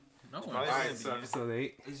No. Alright, so episode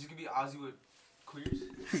 8. Is this gonna be Ozzy with queers?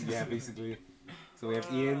 Yeah, basically. So we have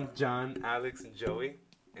Ian, John, Alex, and Joey,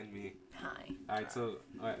 and me. Hi. Alright, so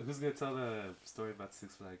who's gonna tell the story about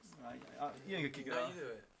Six Flags? You ain't gonna kick it No, off. you do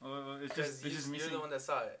it. Oh, it's Because just me. you're the one that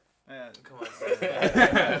saw it. Yeah. Come on.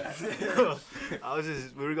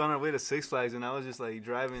 We were on our way to Six Flags, and I was just like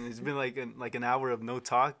driving. It's been like an hour of no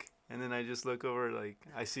talk, and then I just look over, like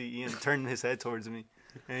I see Ian turning his head towards me,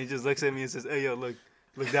 and he just looks at me and says, "Hey, yo, look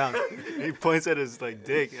down." And he points at his like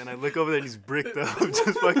dick, and I look over there, and he's bricked up,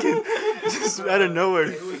 just out of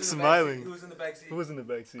nowhere, smiling. Who was in the backseat? Who was in the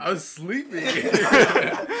backseat? I was sleeping.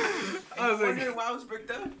 I was wondering why I was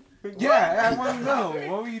bricked up. Yeah, I want to know.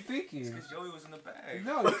 What were you thinking? Because Joey was in the bag.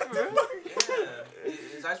 No, for real? Yeah.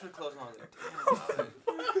 His eyes were closed, and I was like, damn.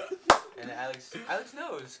 And then Alex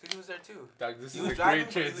knows, because he was there too. Doug, this He is was a great driving,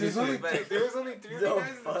 but he transition. was in the back. There was only 3 of you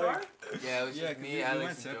guys in the car? Yeah, it was Yeah, just 'cause me, we Alex, went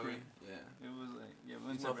and separate. Joey. Yeah. It was like These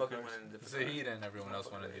one separate motherfuckers cars. went in a different Zahid and everyone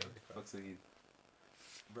else wanted the other Fuck Saeed.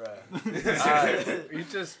 Bruh. You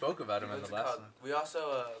just spoke about him in What's the it last called? one. We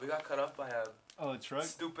also, we got cut off by a Oh, a truck?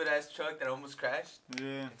 stupid ass truck that almost crashed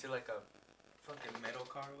Yeah. into like a fucking metal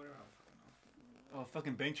car or whatever. Oh,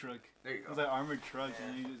 fucking bank truck. There you It go. was like armored truck, Yeah.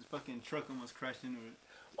 and his fucking truck almost crashed into it.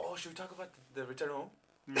 Oh, should we talk about the return home?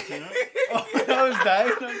 You return up? Oh, I was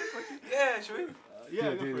dying. Yeah, should we?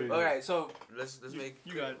 Yeah, Dude, go dude, for it. dude. Alright, so let's make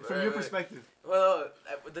You got it. wait, From your wait. perspective. Well,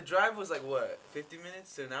 the drive was like what, 50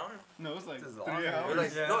 minutes to an hour? No, it was like This is 3 longer. hours. Or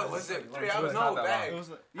like, Yeah, no, it it was was like like long. 3 It hours. was No, not that back. It was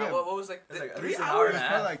like, Yeah. yeah. What was like It was like at 3 least an hours? hour and a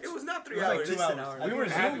half. Like It was not 3 it was like hours. 2 At least an hours. hour. We were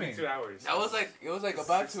It had to be zooming. 2 hours. That was like, it was like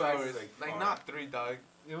about Six 2 Flags hours. is, like, Like far. not 3, dog.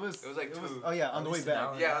 It was like it was, 2. oh yeah, on At the way least an back.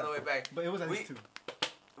 hour. Yeah, on the way back. But it was at We- least 2.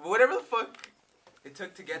 Whatever the fuck it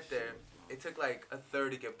took to get there, it took like a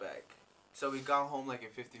third to get back. So we got home like in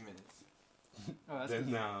 50 minutes. Oh, that's Then,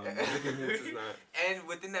 good. no, 50 minutes is not. And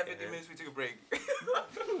within that 50 Yeah. minutes, we took a break.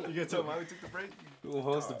 You gonna tell me why we took the break? Who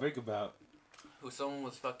holds the break about? Who someone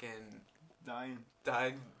was fucking Dying.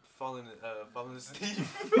 dying, falling asleep.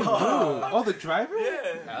 Oh, the driver?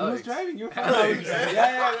 Yeah. Who was Alex. driving? You were Alex.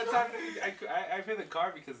 yeah, that's happened to me. I hit the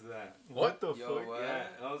car because of that. What? the Yo, fuck? what? Yeah,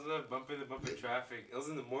 I was bumper to bumper traffic. It was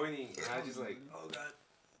in the morning, and I just like, oh god,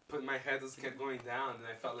 put my head just kept going down, and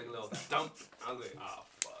I felt like a little thump. I was like, oh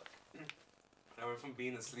fuck. I went from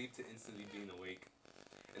being asleep to instantly being awake.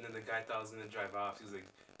 And then the guy thought I was gonna drive off. He was like,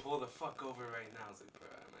 pull the fuck over right now. I was like, bro,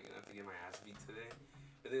 am I gonna have to get my ass beat today?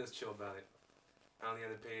 But they was chill about it. I only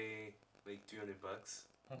had to pay like $300.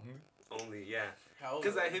 Only, yeah. How old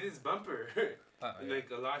Because was I he? hit his bumper. Oh, And, yeah. like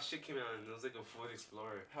a lot of shit came out, and it was like a Ford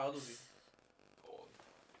Explorer. How old was he? Old.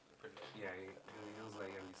 Yeah, he was like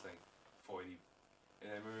at least like 40. And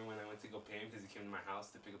I remember when I went to go pay him because he came to my house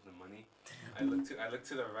to pick up the money. I looked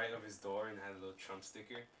to the right of his door and had a little Trump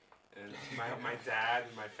sticker. And my dad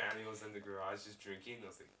and my family was in the garage just drinking. I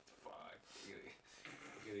was like, fuck,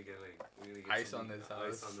 we're gonna get Ice on this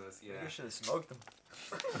Ice house. on this, yeah. You should have smoked them.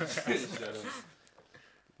 Shut up.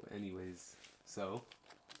 Well, anyways, so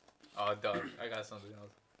Oh, dog. I got something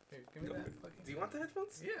else. Here, give me that. fucking- do you want the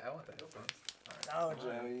headphones? Yeah, I want the headphones. No,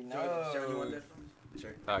 Joey, Joey, you want no. that from?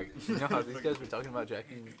 Sure. You know how these guys were talking about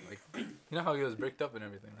jacking, like, you know how he was bricked up and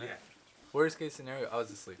everything, right? Yeah. Worst case scenario, I was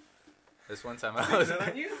asleep. This one time I Is was. that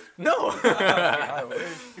on you? No. I wish.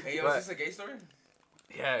 Hey, yo, What? is this a gay story?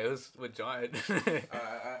 Yeah, it was with John.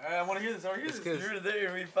 I want to hear this. I want to hear It's this. 'cause- You were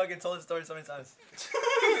there. We fucking told the story so many times.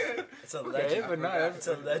 It's a Okay, legend. but not It's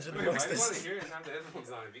a legend Wait, why amongst do you want to this. hear it and have the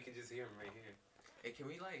headphones on if you can just hear him right here? Hey, can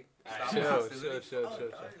we like Alright, stop chill, the hostility? chill, Fuck, chill,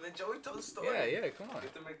 dog. chill. Let Joey tell the story. Yeah, come on.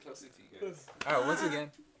 Get the mic closer to you guys. All right, once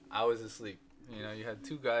again, I was asleep. You know, you had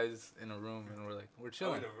two guys in a room, and we're Oh,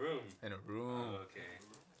 chilling in a room. in a room. Oh, okay.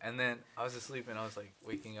 And then I was asleep, and I was like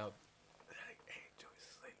waking up. They're like, "Hey, Joey's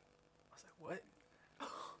asleep." I was like, "What?"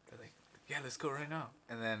 They're like, "Yeah, let's go right now."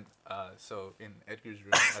 And then, so in Edgar's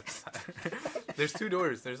room at the time, there's two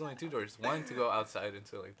doors. There's only two doors. One to go outside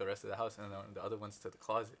into like the rest of the house, and then the other one's to the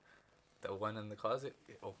closet. The one in the closet,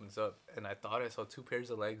 it opens up, and I thought I saw two pairs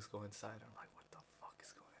of legs go inside. I'm like, "What the fuck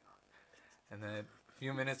is going on?" And then a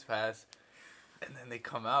few minutes pass, and then they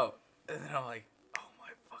come out, and then I'm like, "Oh my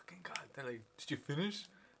fucking god!" They're like, "Did you finish?"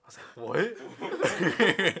 I was like, "What?"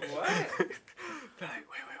 What? They're like,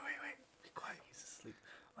 "Wait, be quiet, he's asleep."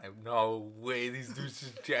 I'm like, no way, these dudes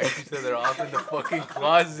just jacked each other off in the fucking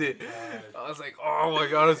closet. I was like, "Oh my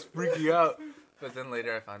god," I was freaking out. But then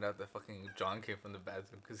later I found out that fucking John came from the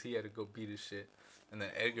bathroom because he had to go beat his shit. And then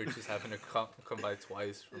Edgar just happened to come by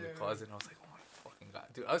twice from the closet. And I was like, "Oh my fucking god."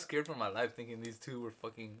 Dude, I was scared for my life thinking these two were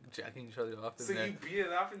fucking jacking each other off in So there. you beat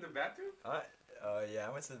it off in the bathroom? Yeah,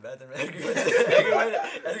 I went to the bathroom.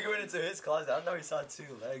 Edgar went into his closet. I don't know he saw 2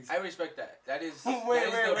 legs. I respect that. That is Wait, the wait,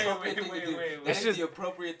 appropriate wait, thing wait, to do. wait, That wait. is It's the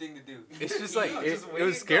appropriate thing to do. It's just like Yo, it just wait,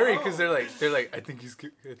 was scary because go. they're like, I think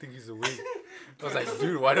he's awake. I was like,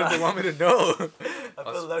 dude, why don't they want me to know? I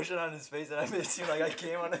put lotion on his face and I made it seem like I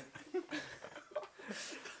came on it.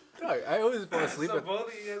 Dog, I always fall asleep So at. both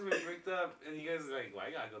of you guys were picked up, and you guys were like, "Well,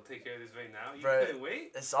 I gotta go take care of this right now." You Bruh. couldn't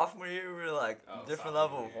wait. In sophomore year, we were like Oh, different sophomore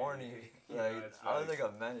level of year. horny. Yeah, Like that's I was facts.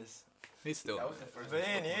 like a menace. He's still. That was the first. But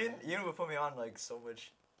Ian would put me on like so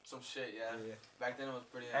much. Some shit, yeah. Yeah. Back then it was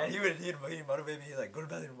pretty. And he'd motivate me. He'd like go to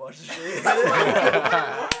bed and watch the shit.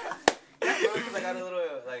 Yeah, because I got a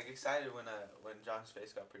little like excited when John's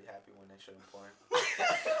face got pretty happy when I showed him porn.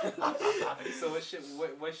 So what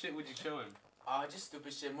shit would you show him? Just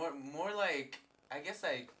stupid shit. More like I guess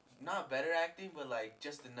like not better acting, but like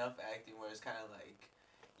just enough acting where it's kind of like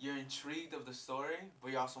you're intrigued of the story,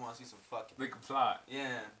 but you also want to see some fucking. Like a plot.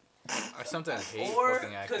 Yeah. I sometimes hate Or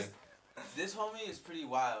fucking acting. because this homie is pretty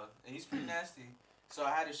wild and he's pretty nasty, so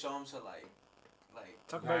I had to show him to like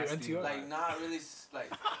Talk about your Nasty. NTR. like not really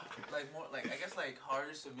like more like I guess like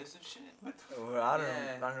harder submissive shit. Well, I don't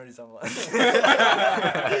Yeah. know what he's talking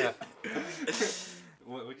about.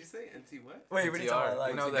 What'd you say? NT what? Wait, what are you talking about? Like,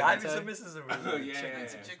 You know the that guy hentai? be submissive or Oh, yeah, chick? yeah,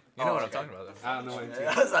 Some yeah. chick- You know what I'm okay. talking about, though. I don't know NTR.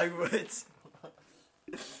 I was like, what?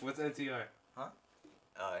 What's NTR?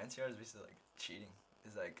 NTR is basically like cheating.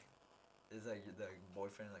 It's like the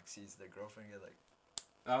boyfriend like sees the girlfriend get like.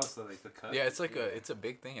 Oh, so like the cut. Yeah, it's like it's a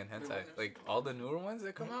big thing in hentai. Like all the newer ones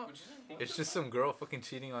that come out, What'd you say? it's just some girl fucking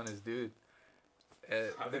cheating on his dude.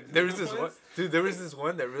 How they do There was the this one, ones? dude. There was this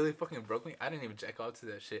one that really fucking broke me. I didn't even jack off to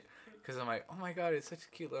that shit, cause I'm like, oh my god, it's such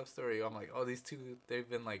a cute love story. I'm like, oh, these two, they've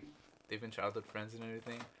been childhood friends and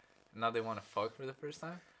everything. And now they want to fuck for the first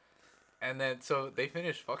time, and then so they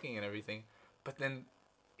finish fucking and everything, but then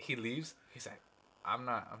he leaves. He's like, I'm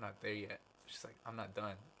not there yet. She's like, I'm not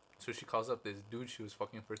done. So she calls up this dude she was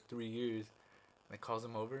fucking for 3 years, and calls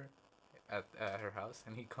him over at her house,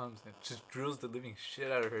 and he comes and just drills the living shit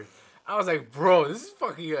out of her. I was like, bro, this is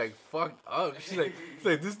fucking like fucked up. She's like,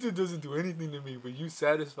 this dude doesn't do anything to me, but you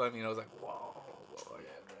satisfy me. And I was like, whoa, Yeah,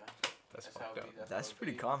 bro. that's how fucked it up. be, That's how it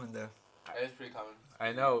pretty be. common though. That is pretty common.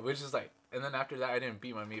 I know, which is like, and then after that, I didn't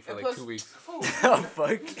beat my meat for And like plus, 2 weeks. fool, Oh fuck!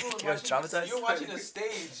 people was You guys watching traumatized? You're watching a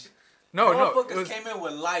stage. No, Motherfuckers it was came in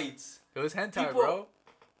with lights. hentai, people- bro.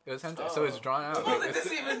 It was hentai, so it's drawn out. No, Like, that's a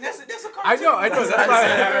cartoon. I know. That's what why.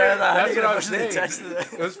 I That's what I'm was saying. saying.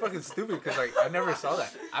 It was fucking stupid because like I never saw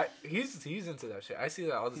that. He's into that shit. I see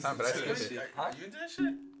that all the time, but I skip it. Huh? You into that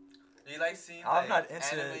shit? Do you like seeing I'm like, not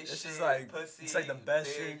into anime it. It's shit, just like pussy, it's like the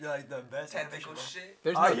best big, shit, like the best tentacle animation. shit?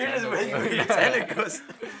 There's Oh, no you're just tentacles. waiting for your tentacles.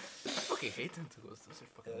 I fucking hate tentacles. Those are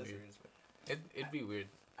fucking weird. It'd be weird.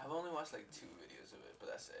 I've only watched like 2 videos of it, but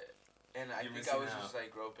that's it. And I You're think I was missing just out.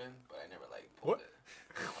 like groping, but I never like pulled What? it.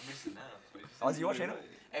 I'm missing out. Oh, do you watch anime?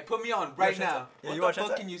 Hey, put me on right watch now. Yeah, What you the watch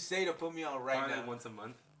fuck hentai? can you say to put me on right Probably now? like once a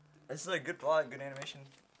month. It's like good plot, good animation.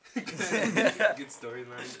 Good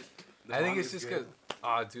storyline. The I think manga's it's just good.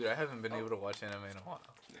 because, dude, I haven't been able to watch anime in a while.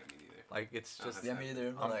 Yeah, me neither. Like it's Oh, just Yeah, me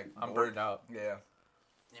either. I'm, like I'm bored. burned out. Yeah.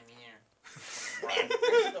 Hey,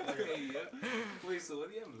 yeah. Wait, so what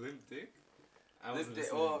do you have? Limp dick? I wasn't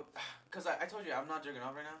listening. Well, cause I told you I'm not jerking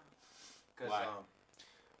off right now. Cause Why?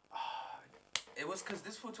 it was cause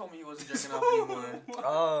this fool told me he wasn't jerking off anymore.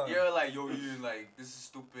 Oh. You're like, yo, Ian, like, this is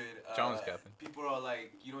stupid. John's capping. People are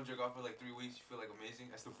like, you don't jerk off for like 3 weeks, you feel like amazing.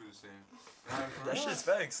 I still feel the same. For That real. shit's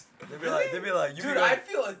facts. They be like, you Dude, be I like,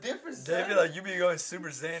 feel a difference. they be like, you be going super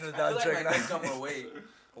sane I feel without like checking my neck's out. got more weight.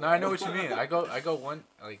 No, I know what you mean. I go one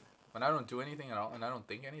like when I don't do anything at all and I don't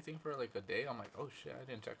think anything for like a day. I'm like, oh shit, I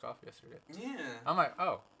didn't check off yesterday. Yeah. I'm like,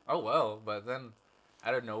 oh well, but then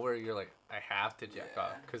out of nowhere you're like, I have to jack Yeah.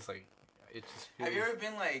 off because like it just feels. Have you ever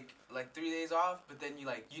been like 3 days off, but then you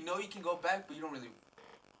like, you know you can go back, but you don't really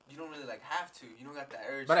like have to. You don't got that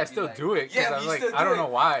urge. But to I be still like, do it because Yeah, but I'm you like, still I do don't it. know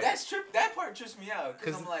why. That part trips me out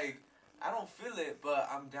because 'Cause- I'm like, I don't feel it, but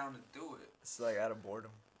I'm down to do it. It's like out of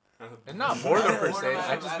boardom. It's not boredom per se. Boredom,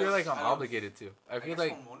 I just feel like I'm I don't- obligated to. I feel guess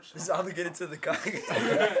like I'm emotional. This is obligated to the guy.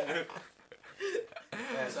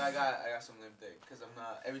 Yeah, so I got some limp dick because I'm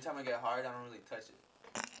not. Every time I get hard, I don't really touch it.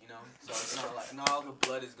 You know, so it's not like not all the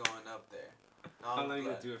blood is going up there. Not all How the long you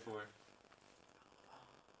blood. gonna do it for?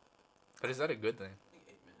 but is that a good thing? I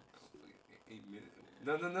think 8 minutes.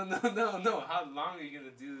 8 minutes. No. How long are you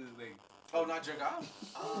gonna do like? Oh, not jerk off.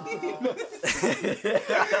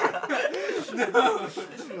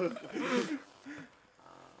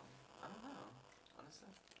 I don't know. Honestly.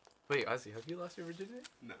 Wait, Ozzy, have you lost your virginity?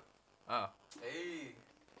 No. Oh, Hey.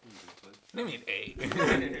 what do you mean A?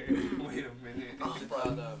 Wait a minute. What's it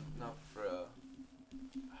called? No, for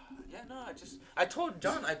I told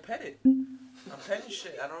John I pet it. I'm petting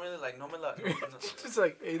shit. I don't really like no. Just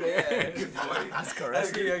like, hey there. That's I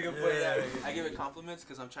correct. give I give it compliments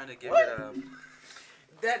because I'm trying to give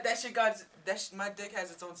it that shit got my dick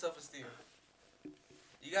has its own self-esteem.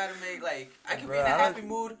 You gotta make like I can be in a happy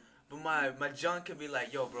mood, but my junk can be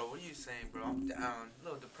like, yo, bro, what are you saying, bro? I'm down, a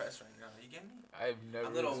little depressed right now. You get me? I've never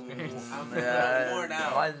I'm a little experienced. I'm a little worn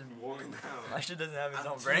out. Worn out. My shit doesn't have its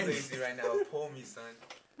I'm own too brain. lazy right now. Pull me, son.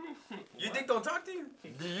 You think don't talk to you?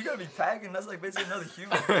 Dude, you gotta be packing. That's like basically another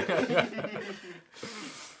human.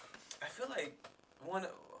 I feel like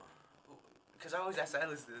because I always ask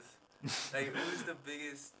Silas this. Like, who's the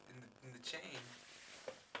biggest in the chain?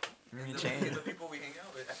 Maybe In change. the people we hang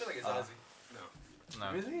out with. I feel like it's Uh, Ozzy.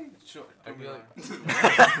 No. Really? Sure. I feel like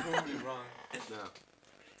Prove me wrong. No.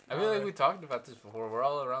 I feel like we talked about this before. We're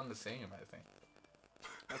all around the same, I think.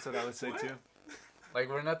 That's what I would say too. Like,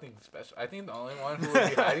 we're nothing special. I think the only one who would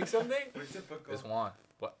be hiding something We're typical. is Juan.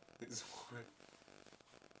 What? It's one.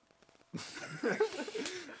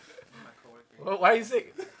 My coworker. Well, why you say?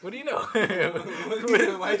 What do you know?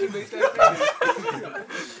 Why'd you make that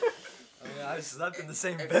face? I mean, I slept in the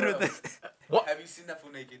same Hey, bed bro. with it. What? Have you seen that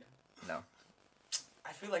fool naked? No.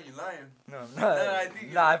 I feel like you're lying. No, I'm No, not. I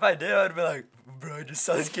think Nah, if I did, I'd be like, bro, I just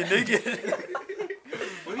saw this kid naked.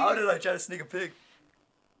 What I would have like tried to sneak a pig.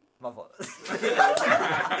 My fault.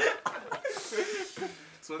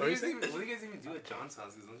 So what do you guys even do at John's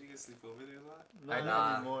house? 'Cause don't you guys sleep over there a lot? Not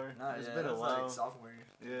Nah. anymore. Nah, It's yeah, been a that was, while. Like sophomore year.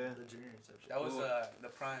 Yeah. The junior inception. that was the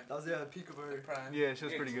prime. That was the peak of The her. prime. Yeah, she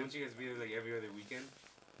was pretty Don't good. you guys be there like every other weekend?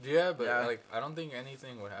 Yeah, but Yeah. like, I don't think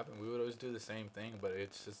anything would happen. We would always do the same thing, but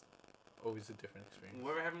it's just always a different experience.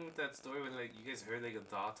 Whatever happened with that story when like you guys heard like a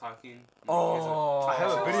doll talking? Oh, I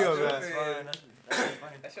have a video of that. That's fine. That's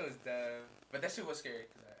fine. That shit was dumb. But that shit was scary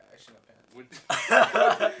because I shit my pants.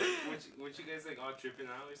 Weren't you guys like all tripping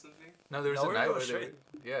out or something? No, there was No, a we night were where straight.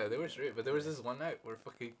 they were straight, but there was this one night where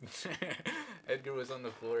fucking Edgar was on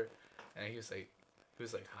the floor, and he was like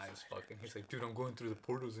high as fuck, and he's like, dude, I'm going through the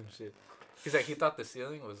portals and shit. He's like, he thought the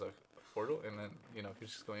ceiling was like a portal, and then he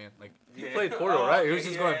was just going in like he Yeah. played Portal, Oh, right? He okay, was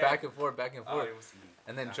just yeah, going yeah. back and forth, back and forth. it was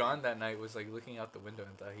And then John that night was like looking out the window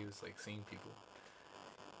and thought he was like seeing people.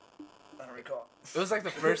 I don't recall. It was like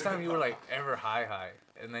the first time you were like ever high,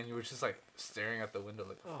 and then you were just like staring at the window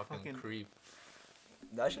like a Oh, fucking fucking- creep.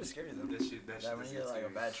 That shit's scary though. That shit. That when you get like a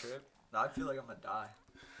bad trip, I feel like I'm gonna die.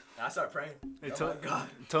 And I start praying. Hey, Oh tell, my God.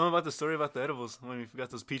 tell them about the story about the edibles when we got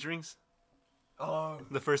those peach rings Oh.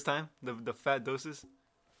 the first time, the fat doses.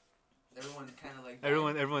 Everyone kind of like.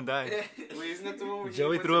 Everyone died. Wait, isn't that the one where Joey you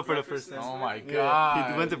went threw to up for the breakfast first next Oh morning? my Yeah,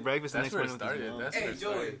 god! he went to breakfast the That's next where it morning with his started. mom. That's Hey, where it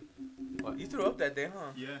Joey. started. You threw up that day,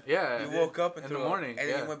 huh? Yeah. Yeah. You woke up and in threw the up, morning, and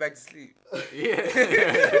yeah. then you went back to sleep. Yeah.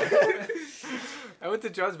 I went to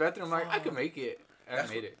John's bathroom. I'm like, I could make it. And I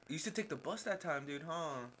That's made it. You used to take the bus that time, dude,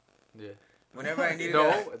 huh? Yeah. Whenever I needed. No,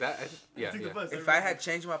 yeah. Took the Yeah. bus If every I day. had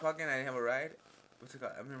change in my pocket and I didn't have a ride, what's it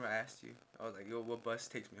called? I remember I asked you. I was like, yo, what bus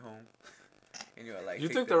takes me home? And you were like, You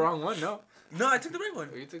 "Take took the wrong one, no? No, I took the right one.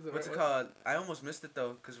 You took the What's right it one? called? I almost missed it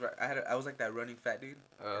though, cause I was like that running fat dude.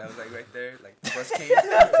 And I was like right there, like the bus came, so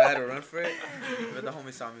I had to run for it. But the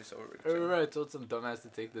homie saw me, so I we're remember I told some dumbass to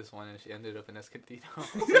take this one, and she ended up in Escondido. I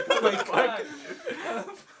was like, oh my god.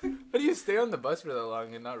 How do you stay on the bus for that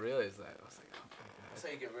long and not realize that? I was like, oh my That's how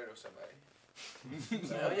you get rid of somebody.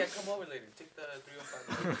 Like, oh yeah, come over later. Take the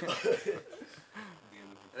 305.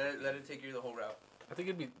 let it take you the whole route. I think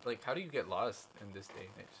it'd be like, how do you get lost in this day?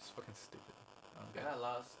 It's just fucking stupid. I don't I get it. got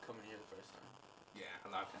lost coming here the first time. Yeah, a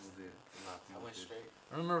lot of people did. A lot of I people went did. straight.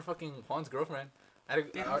 I remember fucking Juan's girlfriend. I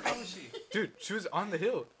had Damn, a, how far was she? dude, she was on the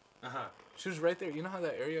hill. Uh-huh. She was right there. You know how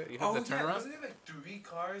that area you have Oh, the yeah. turnaround? Wasn't it like 3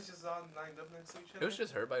 cars just all lined up next to each other? It was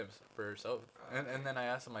just her for herself. And then I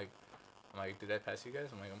asked him I'm like, did I pass you guys?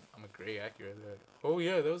 I'm a gray Acura. They're like, oh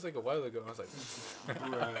yeah, that was like a while ago. I was like,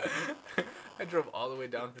 I drove all the way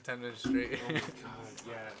down for 10 minutes straight. Oh my god,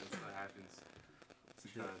 yeah, that's what happens.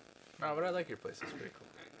 It's not, No, but I like your place. It's pretty cool.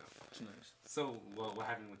 I know. It's nice. So, what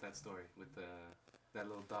happened with that story? With that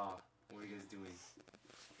little doll? What were you guys doing?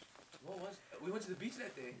 What was? We went to the beach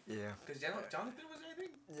that day. Yeah. Cause Jonathan was there, I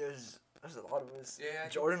think. There's a lot of us. Yeah.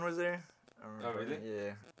 Jordan was there. I remember. Oh, really?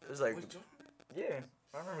 Yeah. It was like, Was Jordan there? yeah.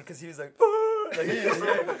 I remember because he was like, "Ah!" Like he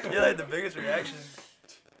had like the biggest reaction.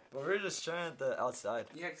 But we were just trying at the outside.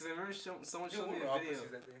 Yeah, because I remember someone Dude, showed we me were the video.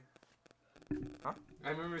 opposites that day. I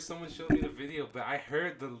remember someone showed me the video, but I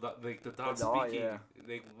heard the dog The doll, speaking. yeah.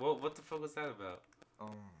 Like, what the fuck was that about? I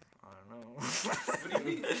don't know. What do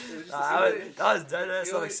you mean? It was just a that was dead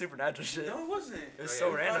ass Yo, like supernatural shit. No, it wasn't. It was Oh, so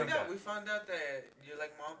yeah. random. We found out that your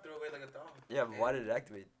like mom threw away like a doll. Yeah, but why did it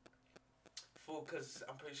activate? Fool, cause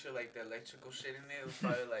I'm pretty sure like the electrical shit in there was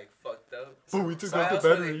probably like fucked up. Fool, we took So out the that's why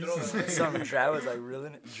they batteries. throw it away. Some drat was like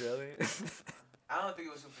drilling it. I don't think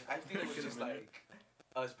it was super. I think it was just like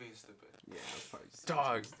us being stupid. Yeah, I was probably just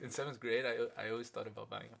Dog. In 7th grade, I always thought about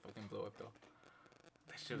buying a fucking blow up doll.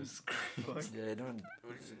 That shit was crazy. Yeah, don't.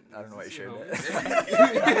 What is it? I don't know why you Is shared this that.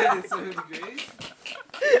 Yeah, in 7th grade.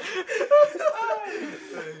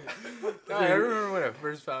 No, I remember when I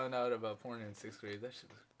first found out about porn in 6th grade. That shit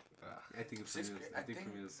was. I think for me, Sixth it was, grade, I think for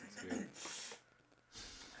me it was 6th grade.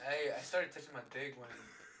 I started touching my dick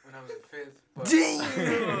when I was in 5th. But,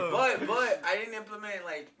 Damn. but I didn't implement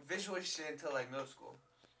like visual shit until like middle school.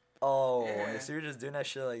 Oh, Yeah. so you're just doing that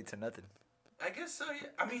shit like to nothing. I guess so. Yeah.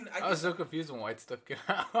 I mean, I was so confused when white stuff came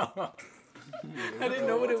out. I didn't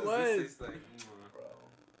know what it does was. this taste like? bro.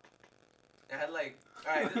 I had like,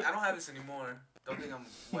 alright, I don't have this anymore. Don't think I'm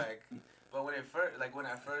whack. But when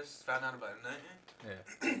I first found out about nothing,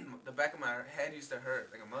 Yeah. the back of my head used to hurt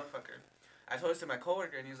like a motherfucker. I told this to my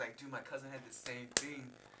coworker, and he was like, "Dude, my cousin had the same thing,"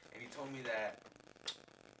 and he told me that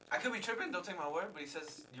I could be tripping. Don't take my word, but he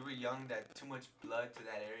says you were young, that too much blood to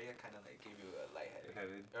that area kind of like gave you a lightheaded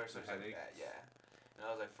Headache. or something like Headache. that. Yeah. And I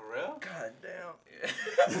was like, "For real?" God damn.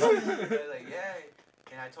 Yeah. They were like, yeah.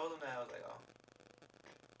 And I told him that. I was like, "Oh,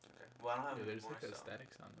 okay." Well, I don't have Yeah, it there's anymore, like a so. static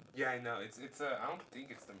sound. Yeah, I know. It's I don't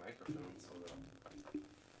think it's the microphone. Hold on.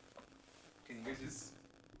 Can you guys just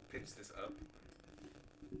pinch this up?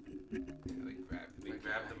 Yeah,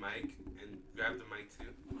 grab the mic and grab the mic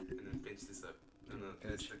too, and then pinch this up. No,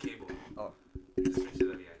 it's the cable. Oh. Just pinch it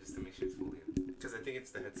up, yeah, just to make sure it's fully in. Because I think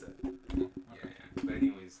it's the headset. Yeah. But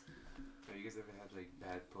anyways, have you guys ever had like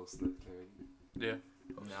bad post-nut clarity? Yeah.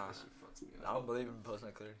 Nah. That shit fucks me I up. don't believe in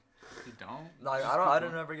post-nut clarity. You don't? Like I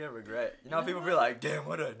don't ever get regret. You know how people be like, damn,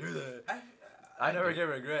 why did I do that? I never get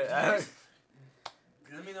regret.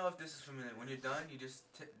 Let me know if this is familiar. When you're done, you just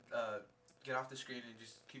get off the screen and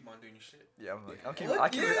just keep on doing your shit. Yeah, I'm like, What? I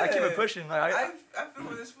keep it pushing. Like I feel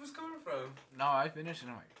where this was coming from. No, I finished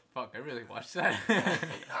and I'm like, fuck, I really watched that.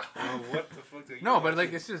 Oh, what the fuck are you No, but like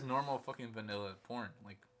watching? it's just normal fucking vanilla porn,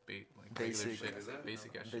 like like regular Basic. shit, Is that?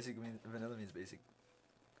 basic ass shit. basic means vanilla means basic.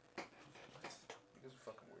 This is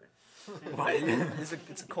fucking weird. What?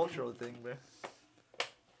 It's a cultural thing, bro.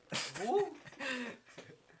 Woo?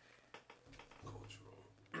 Cultural.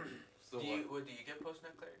 So Do you get post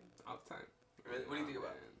nut clarity? All the time. Really? What do you think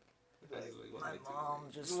about it? Like, what My am I mom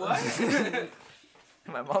doing? just. What?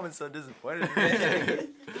 My mom is so disappointed in me.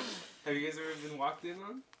 Have you guys ever been walked in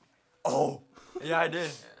on? Oh, yeah, I did.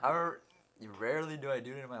 Yeah. I remember. Rarely do I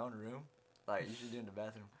do it in my own room. Like usually do it in the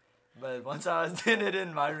bathroom. But once I was doing it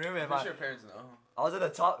in my room, and I'm my sure your parents know. I was at the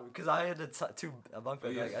top because I had two bunk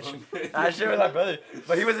beds. Oh, yeah, Like, bunk bed. I shared with my brother,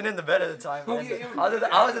 but he wasn't in the bed at the time. Oh, and yeah,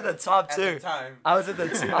 I was at the top At too. the time. I was at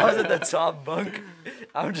the top bunk.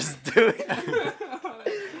 I'm just doing. And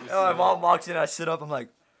my mom walks in. I sit up. I'm like,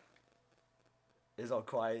 it's all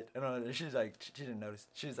quiet. And she's like, she didn't notice.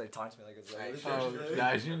 She was like talking to me like it's Right, Oh, sure.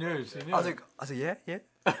 yeah, she knew. She knew. I was like, yeah.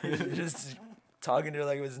 Just talking to her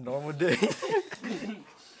like it was a normal day.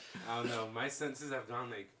 I don't know. My senses have gone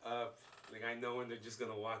like up. Like I know when they're just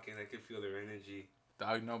gonna walk in. I can feel their energy.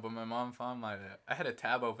 Dog, no, but my mom found my. I had a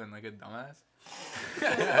tab open like a dumbass.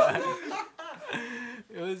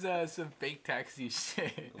 It was some fake taxi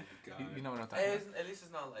shit. Oh my god. You know what I'm talking Hey, about? at least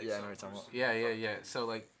it's not like Yeah, I know some what you're talking gruesome Yeah. motherfuckers. So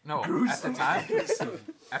like, no, Gruesome.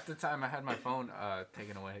 at the time I had my phone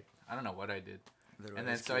taken away. I don't know what I did, Literally, and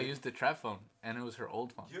then it's so I cute. used the trap phone, and it was her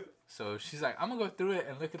old phone. Yeah. So she's like, I'm gonna go through it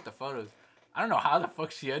and look at the photos. I don't know how the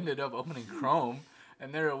fuck she ended up opening Chrome,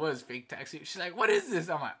 and there it was, fake taxi. She's like, what is this?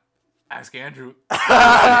 I'm like, ask Andrew. He's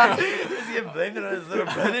getting blamed on his little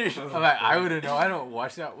brother. I'm like, I wouldn't know. I don't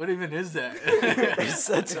watch that. What even is that? He's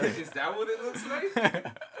such a. Is that what it looks like?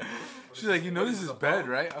 She's like, you know this is bed,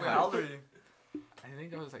 right? I'm Wait, how like, old are you? I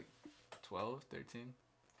think I was like 12, 13.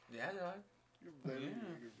 Yeah, dog. Yeah.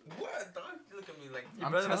 What, dog? You look at me like. Your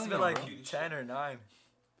I'm brother must have been telling like you, bro. 10 or 9.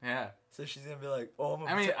 Yeah. So she's gonna be like, oh, I'm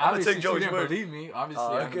I mean, I'm gonna obviously take she Joey's didn't word. believe me. Obviously,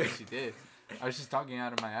 Oh, I don't okay. think she did. I was just talking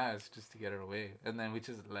out of my ass just to get her away, and then we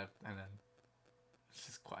just left, and then it's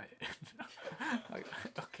just quiet. Like,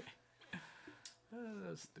 okay, that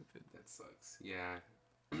was stupid. That sucks. Yeah.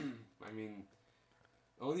 I mean,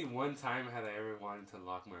 only one time had I ever wanted to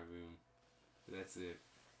lock my room. That's it.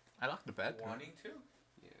 I locked the bed. Wanting to?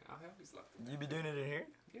 Yeah, I always lock the You be doing it in here?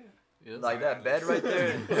 Yeah. Yeah, Like that bed right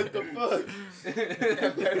there? What the fuck?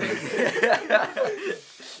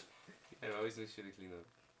 I always make sure to clean up.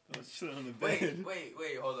 I was chilling on the bed. Wait,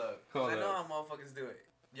 hold up. 'Cause Hold I know up. how motherfuckers do it.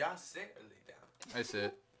 Y'all sit or lay down? I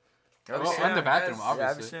sit. I've Well, seen in the him- bathroom, Yeah, Yeah, I've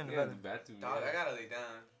obviously. seen Yeah, in the the bathroom. Dog, yeah. I gotta lay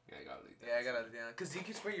down. Yeah, I gotta lay down. Yeah, I gotta lay down. Cause you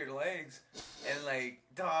can spread your legs, and like,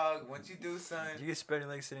 dog, once you do something. You can spread your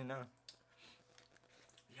legs sitting down.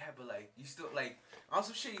 Yeah, but like, you still like, on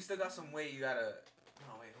some shit, you still got some weight. You gotta.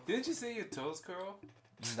 Oh wait. Hold Didn't you say your toes curl?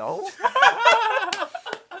 No.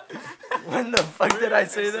 When the fuck did I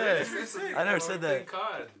say that? I never said that. Thank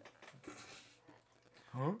God.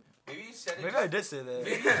 Huh? Maybe you said it. Maybe just- I did say that. Maybe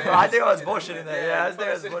you But said I it think I was just- bullshitting that. Yeah, I think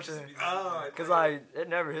I was probably said it bullshitting. just- Oh, Cause like it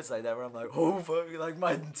never hits like that where I'm like, oh fuck, like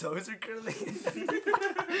my toes are curling.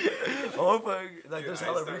 Oh fuck, like there's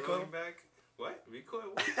hella recoil. Back. What? Recoil?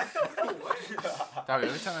 What? What? Dog,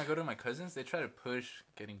 every time I go to my cousins, they try to push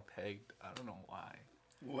getting pegged. I don't know why.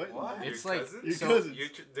 What? What? It's Your like cousins? Your so- cousins.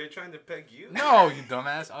 They're trying to peg you? No, you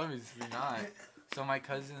dumbass. Obviously not. So my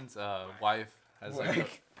cousin's wife has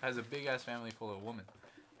has a big ass family full of women,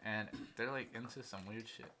 and they're like into some weird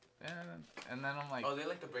shit. And then I'm like, Oh, they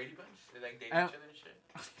like the Brady Bunch. They like dating Um, each other and shit.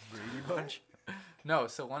 Brady Bunch. no.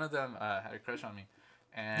 So one of them had a crush on me,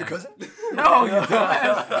 and Your cousin? No, you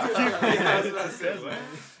dumbass. I was about to say, what?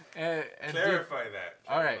 and dude, Clarify that.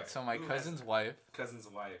 all right. Clarify. So my Who has cousin's wife. cousin's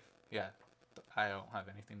wife. Yeah, I don't have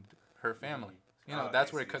anything to do. Her family. You Oh, know,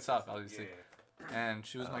 that's I where see, it cuts I off, see. obviously. Yeah. And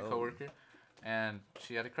she was my Oh. coworker, and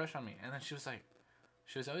she had a crush on me. And then she was like,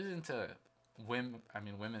 she was always into women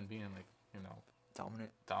being like, you know, Dominant.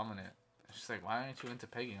 dominant. And she's like, why aren't you into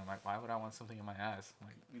pegging? I'm like, why would I want something in my ass? I'm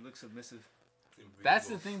like, You look submissive. that's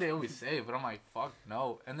the thing they always say, but I'm like, fuck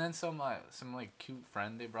no. And then some like cute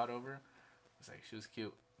friend they brought over was like, she was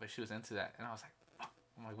cute, but she was into that, and I was like, fuck.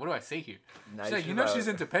 I'm like, what do I say here? Nice She's like, you know, she's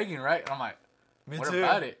into pegging, right? And I'm like, Me what too.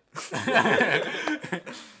 about it?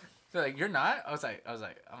 They're like, you're not? I'm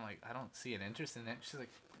like, I don't see an interest in it. She's like,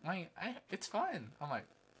 it's fun. I'm like,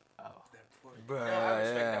 oh. Bruh, Yeah, I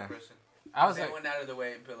respect yeah. that person. I was They like, went out of the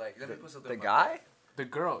way and put like, let me put something. The in my guy? the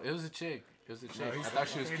girl, it was a chick. It was a chick. I thought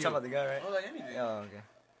she was You're cute. talking about the guy, right? Oh, like anything. Oh, okay.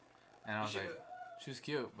 And I You was should- like, she was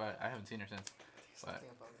cute, but I haven't seen her since. But something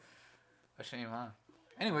about it. a shame, huh?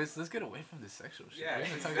 Anyways, let's get away from this sexual shit. Yeah, We're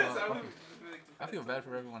gonna talk that's about how fucking- I feel bad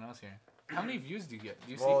for everyone else here. How many views do you get?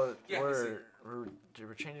 Do you see? Well, Yeah,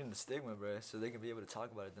 we're changing the stigma, bro, so they can be able to talk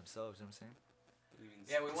about it themselves. You know what I'm saying?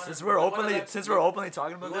 Yeah, we want. Since we're openly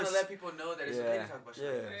talking We about want this, to let people know that it's okay to talk about shit.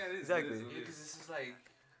 yeah, like that. Yeah, it is, exactly. it is. Because this is like.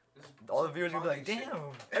 all the viewers will be like, Shit.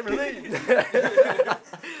 "Damn, I relate." They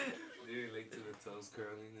relate to the toes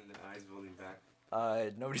curling and the eyes rolling back.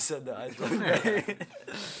 Nobody said that. I I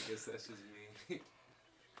guess that's just me.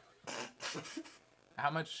 How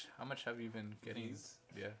much have you been getting? Views?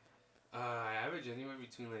 Yeah. I average anywhere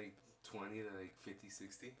between like 20 to like 50,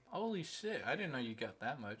 60. Holy shit! I didn't know you got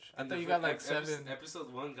that much. I And thought the you got fir- like ep- 7.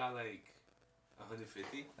 Episode 1 got like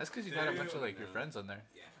 150. That's because you got a bunch of like your No. friends on there,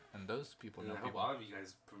 Yeah. and those people And know I hope people. all of you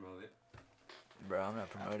guys promote it. Bro, I'm not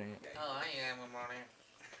promoting it. Oh, I am a money.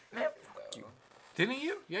 you. Didn't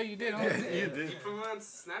you? Yeah, you did. Huh? You promote on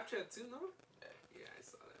Snapchat too, no? Yeah, I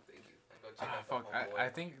saw that. Thank you. Go check Ah, out fuck. my homeboy. I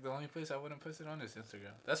think the only place I wouldn't post it on is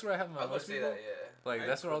Instagram. That's where I have I my was gonna most say people. that, yeah. Like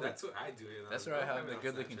that's where all the That's what I do. You know? that's where I have the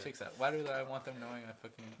good looking chicks at. Why do I want them knowing I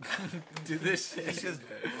fucking do this It's shit? just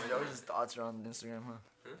Joey's thoughts are on Instagram, huh?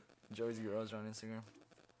 Huh? Joey's girls are on Instagram.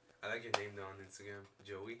 I like your name though on Instagram,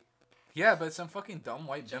 Joey. Yeah, but some fucking dumb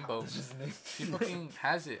white bimbo. That's his name. She fucking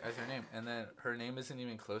has it as her name, and then her name isn't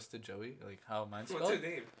even close to Joey, like how mine's What's spelled. her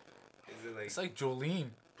name? Is it like, It's like Jolene,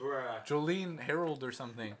 bruh? Jolene Harold or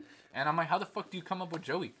something. And I'm like, how the fuck do you come up with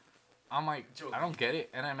Joey? I'm like, I don't get it.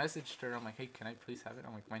 And I messaged her. I'm like, hey, can I please have it?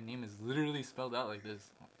 I'm like, my name is literally spelled out like this.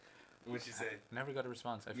 What'd she say? Never got a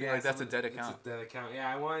response. I feel like that's a dead account. It's a dead account.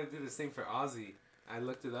 Yeah, I wanted to do the same for Aussie. I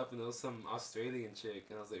looked it up and it was some Australian chick,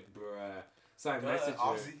 and I was like, bruh. So I messaged her.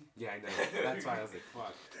 Aussie? Yeah, I know. That's why I was like,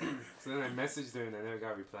 fuck. So then I messaged her and I never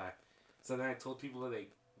got a reply. So then I told people to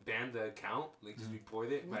like ban the account, like just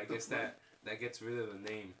report it. But I guess that gets rid of the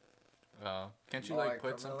name. Can't you Oh, like like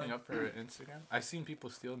put criminally? something up for Instagram? I've seen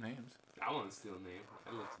people steal names. I want to steal a name.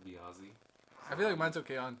 I look to be Aussie. I feel like mine's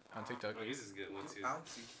okay on TikTok. Oh, yours is a good one too. I don't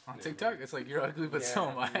see. On TikTok, it's like you're ugly, but so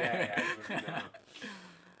am I. Yeah, I remember now.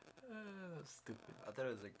 Stupid. I thought it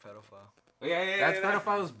was like pedophile. Oh, yeah, That's yeah.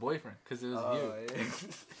 pedophile's boyfriend, because it was you. Yeah.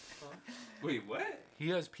 Wait, what? He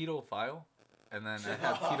has pedophile, and then I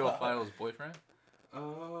have pedophile's boyfriend.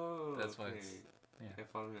 Oh, That's why okay. it's- yeah. I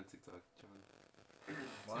follow me on TikTok, John.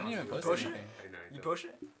 I didn't even You post push anything. I know. I You don't. push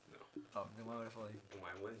it? No. Oh, then why would I follow you? Why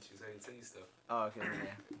wouldn't you? I didn't send you stuff. Oh, okay,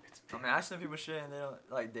 yeah. I mean, I send people shit and they don't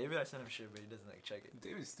like David. I send him shit, but he doesn't like check it.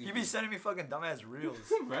 David's He stupid. be sending me fucking dumbass reels.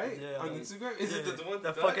 right? Yeah, on like- Instagram? Is it the one?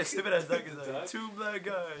 The duck? fucking stupid ass duck is The like duck? 2 black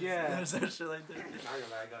guys. Yeah. There's that shit like that. Not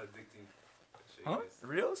gonna lie, I got addicting. I'll show you Huh? guys.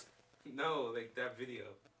 Reels? No, like that video.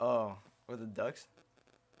 Oh, with the ducks?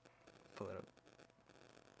 Pull it up.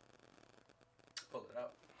 Pull it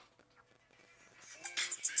out.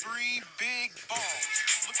 3 big balls.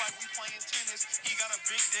 Look like we playing tennis. He got a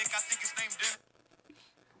big dick. I think his name Dennis.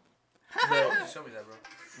 Show me that, bro.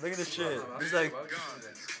 Look at this shit. He's like,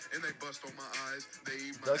 And they bust on my eyes. They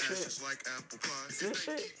eat my Duck ass shit? just like apple pie. see this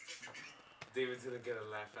shit? David's gonna get a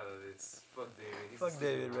laugh out of this. Fuck David. He's Fuck a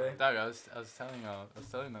David, stupid bro. Dog, I was telling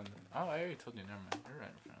them. Oh, I already told you. Never mind. You're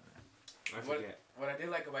right in front of that. man. I forget. What I did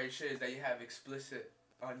like about your shit is that you have explicit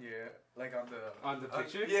on your, like on the... On the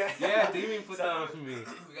picture? Yeah. Yeah, Damien put that on for me.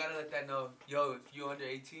 We gotta let that know. Yo, if you under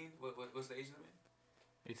 18, what's the age limit?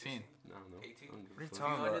 18. No. 18? I don't give a What are you fuck. If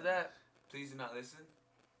talking you under about? that, please do not listen.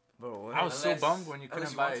 Bro, what? I was so Unless- bummed when you unless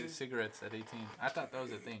couldn't you want buy to. cigarettes at 18. I thought that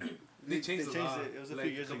was a thing. They changed They the law. changed it. It was a like,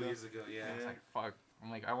 few years couple ago. years ago, yeah. It's like, fuck.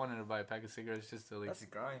 I'm like, I wanted to buy a pack of cigarettes just to like That's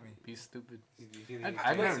grimy. be stupid. You can I've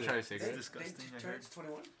taste never it. tried a It's cigarette. disgusting. I Turns heard.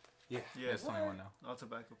 21. Yeah. Yeah, That's 21 now. all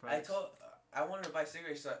tobacco I products. I wanted to buy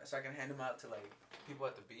cigarettes so I can hand them out to like people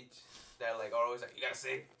at the beach that like are always like, you gotta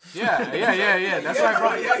cig. Yeah. That's why I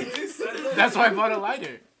brought. Yeah, you just said that. That's why I bought a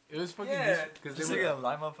lighter. It was fucking Yeah. because Just they like were. a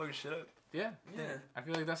line motherfucker shit up. Yeah. Yeah. I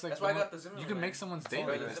feel like that's like. That's why I the got mo- the Zimmerman. You can make man. someone's Oh, day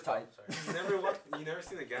like the that. zip up, sorry. You never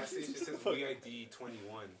seen a gas station that says VID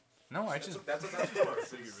 21. No, I just. That's what that's for.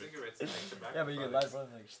 Cigarettes and like tobacco Yeah, but you get products. light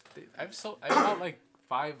from like. I bought like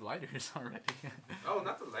 5 lighters already. Oh,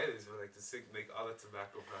 not the lighters, but like like all the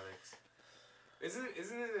tobacco products. Isn't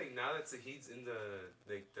it like now that Sahid's in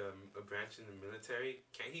a branch in the military,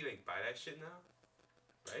 can't he like buy that shit now?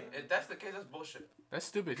 Right? If that's the case, that's bullshit. That's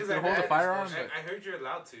stupid. You Because can hold a firearm, but I heard you're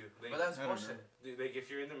allowed to. Like, But that's I don't bullshit. like if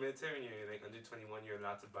you're in the military and you're like under 21, you're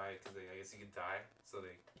allowed to buy it because like, I guess you could die. So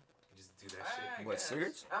like you just do that shit. I What, guess.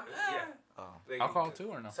 cigarettes? Yeah. Oh. Like, alcohol too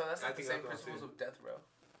or no? So that's I like the think same alcohol principles too. of death row.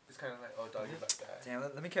 It's kind of like, oh, dog, you're about to die. Damn,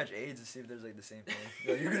 let me catch AIDS and see if there's like the same thing.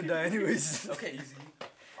 Yo, you're gonna die anyways. Okay, easy.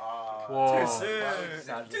 Whoa. Too soon.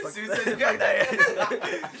 Nah, Too fuck soon, that. said Fuck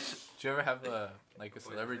that. Did you ever have like a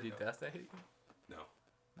celebrity death that hit you? No.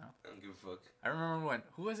 No. I don't give a fuck. I remember when.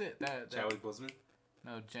 Who was it? That Chadwick Boseman?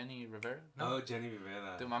 no, Jenny Rivera. No. Oh, Jenny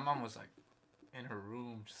Rivera. Dude, my mom was like in her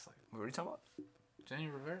room, just like What are you talking about? Jenny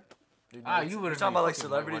Rivera. Dude, Ah, no, you you're wouldn't talking know, about like fucking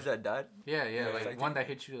celebrities whitewash. that died? Yeah, Yeah, like like- one that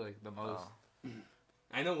hit you like the most. Oh.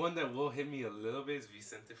 I know one that will hit me a little bit is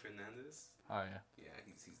Vicente Fernandez. Oh yeah. Yeah,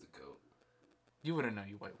 he's the goat. You wouldn't know.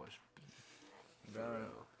 You whitewash. Bro,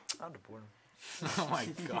 I'll deport him. Oh my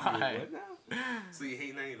god. What now? So you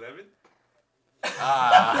hate 9/11?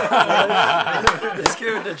 Ah. Let's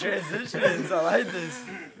give it the transitions. I like this.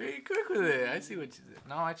 Very quick with it. I see what you did.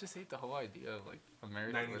 No, I just hate the whole idea of like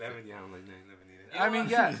America. 9/11, with it. yeah, I don't like 9/11 either. I mean,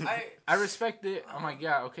 yeah, I I respect it. I'm like,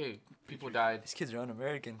 yeah, okay, people died. These kids are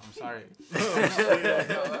un-American. I'm sorry.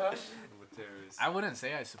 With terrorists. I wouldn't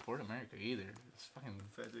say I support America either. It's fucking.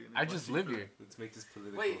 I just live here. Let's make this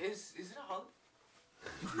political. wait, is it a holiday?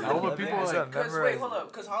 No, but people It's like. a Because memory. wait, hold up.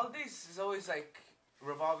 Because holidays is always like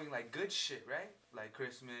revolving like good shit, right? Like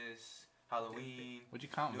Christmas, Halloween. Would you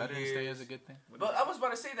count New Veterans Day Year's. as a good thing? But I was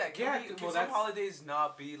about to say that. Can, Yeah, we, can well, some that's- holidays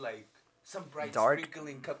not be like some bright Dark.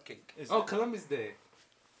 sprinkling cupcake? Oh, Columbus Day.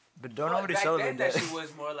 But don't Well, nobody back celebrate then, that. that shit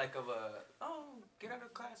was more like of a get out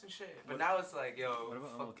of class and shit. But What- now it's like yo, what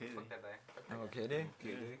about fuck, MLK fuck Day? that day. Fuck that I'm guy. okay, dude.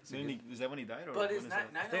 Okay, Then is that when he died or? But when it's is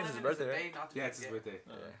not that? 9/11 think it's his is birthday, a right? day not to Yeah, it's his forget, birthday.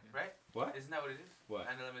 Oh, okay. right? What? Isn't that what it is? What?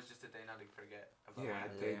 9/11 is just a day not to forget. About Yeah,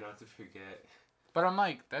 what a day Yeah. not to forget. But I'm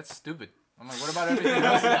like, that's stupid. I'm like, what about everything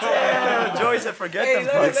else? Damn, Joey said forget Hey,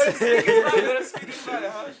 them let us speak fucks. about it. Let us speak about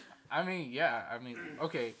it, huh? I mean, yeah. I mean,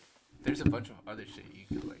 okay. There's a bunch of other shit you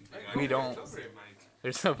can like. Like, We okay, don't. it's over, Mike.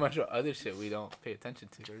 There's a bunch of other shit we don't pay attention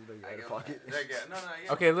to. Joey's like I out get of what- pocket. I get- No,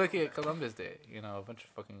 yeah. Okay, look at Columbus Day. You know, a bunch of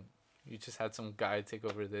fucking. You just had some guy take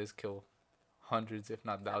over this, kill hundreds, if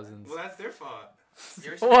not thousands. Well, that's their fault. You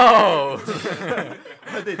ever seen- Whoa!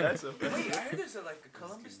 I think that's so. Wait, I heard there's a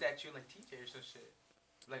Columbus statue in like TJ or some shit.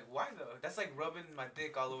 Like, why though? That's like rubbing my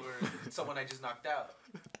dick all over someone I just knocked out.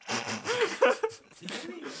 You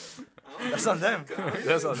kidding me? That's on them.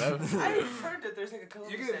 That's on them. I've heard that there's like a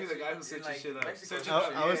Columbus You're gonna be the statue guy who in, searches like, shit up. Mexico. Search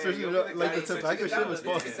I was searching you'll it up, be like guy the who searches tobacco it shit down. was Let's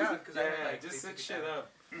false. take it down, 'cause I heard, Yeah, like, just they search took it shit down.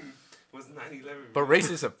 up. Was 9/11? But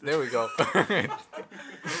racism. There we go.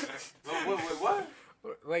 What?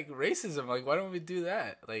 Like racism. Like, why don't we do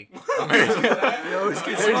that? Like, America. Yo, it's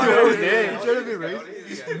There's good. no day. You trying to be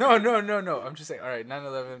racist? No. I'm just saying. All right,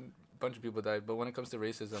 9/11. Bunch of people died, but when it comes to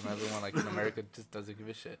racism, everyone like in America just doesn't give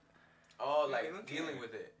a shit. Oh, Yeah, like you don't dealing care.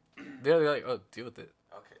 with it. They're like, oh, deal with it.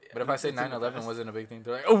 Okay. Yeah. But if I say It's in the 9/11 past. wasn't a big thing,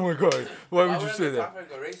 they're like, oh my god, why would While you we're say on the that?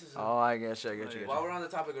 topic of racism, Oh, I get you. while we're on the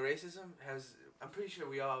topic of racism, I'm pretty sure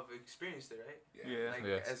we all have experienced it, right? Yeah. Like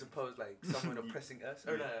Yes. as opposed like someone oppressing us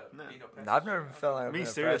or No. being oppressed. I've never felt like I've Me been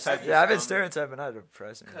stereotyping oppressed. Yeah, I've been some- stereotyping, not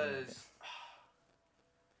oppressing. Cause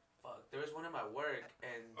fuck, there was one at my work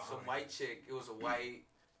and some white chick. It was a white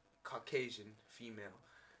Caucasian female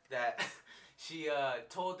that she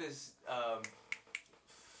told this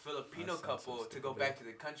Filipino That sounds so couple to stupid, go dude. back to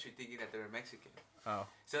the country thinking that they were Mexican. Oh.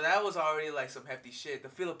 So that was already like some hefty shit. The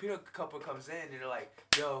Filipino couple comes in and they're like,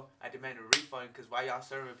 "Yo, I demand a refund because why y'all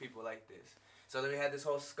serving people like this?" So then we had this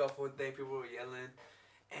whole scuffle thing. People were yelling,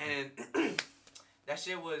 and that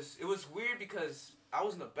shit was weird because I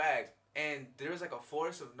was in the back and there was like a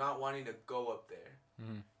force of not wanting to go up there.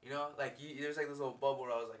 Mhm. You know, like there's like this little bubble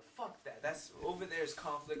where I was like, "Fuck that." That's over there is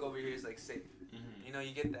conflict. Over here is like safe. Mm-hmm. You know,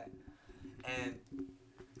 you get that. And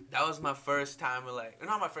that was my first time where like,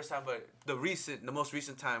 not my first time, but the most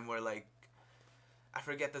recent time where like, I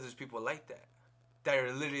forget that there's people like that. That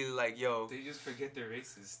are literally like, yo. They just forget they're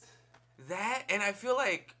racist. That, and I feel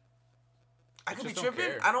like, I could be just don't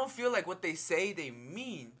tripping. care. I don't feel like what they say they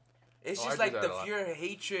mean. It's Oh, just I do like that the a lot. pure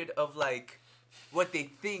hatred of like, what they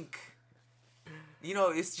think. You know,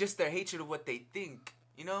 it's just their hatred of what they think.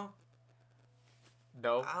 You know?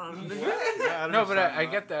 No. I don't know. Yeah, I don't No, but understand I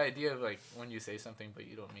that. get the idea of like when you say something but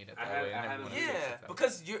you don't mean it I that had- way. I And had everyone a- takes it Yeah, that way.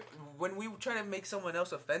 because when we try to make someone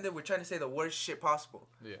else offended, we're trying to say the worst shit possible.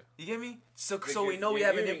 Yeah. You get me? So Like so we your- know we your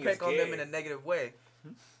have an hearing impact is on them gay. in a negative way.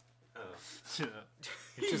 Oh. Yeah.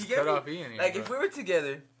 You just get cut me? off Ian here, Like bro. if we were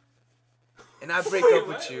together, and I break Wait, up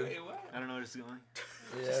what? with you. Wait, what? I don't know where this is going.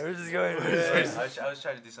 Yeah, we're just going. I was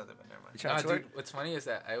trying to do something, but never mind. You trying Nah, to dude, twerk? what's funny is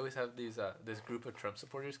that I always have these this group of Trump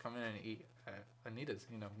supporters come in and eat at Anita's,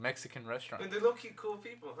 Mexican restaurant. And they're low-key cool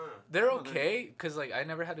people, huh? They're Oh, they're- okay, cause like I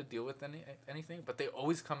never had to deal with anything, but they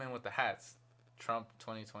always come in with the hats, Trump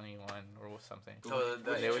 2021 or something. So Would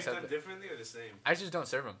the- they you always treat have them the- differently or the same? I just don't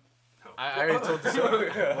serve them. Oh. I already told the server.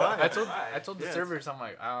 Why? I told the Yeah. servers, I'm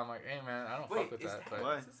like, hey man, I don't Wait, fuck with is that. that But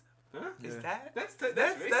Why? Huh? is Yeah. that? That's That's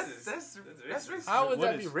racist. that's racist. how would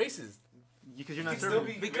What that be is- racist? Because you're You not can still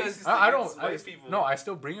serving. be Because racist I against don't. white people. No, I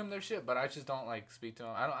still bring them their shit, but I just don't like speak to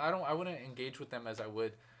them. I wouldn't engage with them as I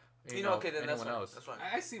would. You know, okay, then that's anyone fine. else. That's fine.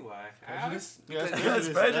 I see why. Prejudice? Yeah, Because- that's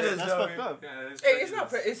prejudice, That's though. fucked up. Yeah, that's Hey, it's not.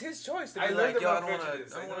 prejudice. It's his choice to I be learned like, yo, I about don't want to.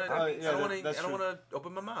 prejudice. I I don't know want that. to. Oh, yeah, I don't want to. that's I don't true. want to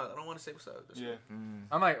open my mouth. I don't want to say what's up. That's Yeah.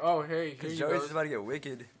 I'm like, oh hey, here Because you Joey's go. just about to get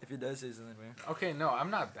wicked if he does say something, man. Okay, no,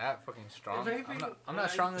 I'm not that fucking strong. If anything, I'm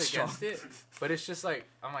not strongly Strong. against it, but it's just like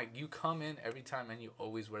I'm like you come in every time and you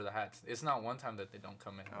always wear the hats. It's not one time that they don't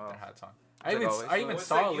come in with Oh. their hats on. It's like always. I even What's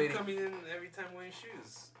saw like a you lady. coming in every time wearing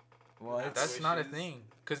shoes? Well, it's, That's Wear not a shoes. thing,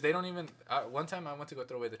 cause they don't even. One time I went to go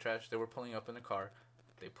throw away the trash. They were pulling up in the car.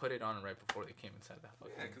 They put it on right before they came inside the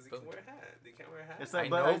fucking Yeah, because they building. can wear a hat. They can't wear a hat. It's I like,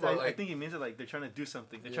 but know, I, but, I like- think he means it like they're trying to do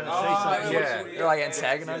something. They're Yeah. trying to say something. yeah. They're like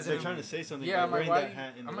antagonizing They're him. trying to say something. Yeah, by I'm like, wearing why? that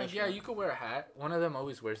hat in the I'm like, yeah, restaurant. you could wear a hat. One of them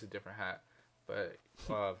always wears a different hat, but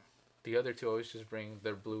the other two always just bring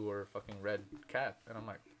their blue or fucking red cap, and I'm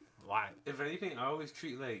like, why? If anything, I always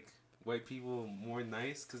treat like white people more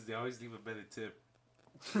nice because they always leave a better tip.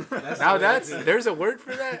 That's Now the way I that's do it. there's a word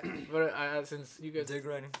for that, but since you guys, dick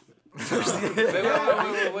riding.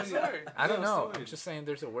 Wait, what's the word? I don't No, know. it's I'm just saying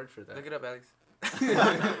there's a word for that. Look it up, Alex.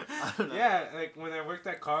 Yeah, like when I worked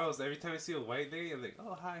at Carl's, every time I see a white lady, I'm like,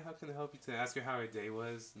 "Oh, hi, how can I help you?" To ask her how her day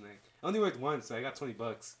was, and like, I only worked once, so I got $20.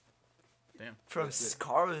 Damn, From That's it.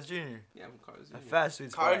 Carl's Jr. Yeah, I'm Carl's. A Jr. fast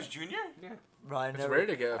food Cars spot. Junior? Yeah, Bro, I it's never. rare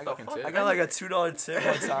to get a I got, fucking tip. I got like a $2 tip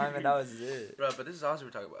one time, and that was it. Bro, but this is also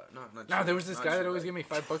we're talking about. Not No, there was this not guy that sugar. always gave me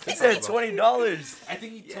 $5. He said $20. I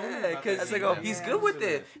think he told me Yeah, about because that. like, oh, he's yeah. good with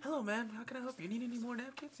it. Hello, man. How can I help you? You need any more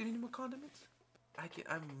napkins? You need any more condiments?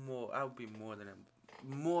 I would be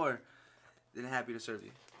more than happy to serve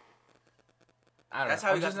you. I don't That's know.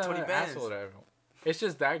 how I'm he got just the not 20 an bands. asshole to everyone. It's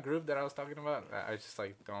just that group that I was talking about. I just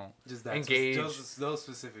like don't. Just that Engage. those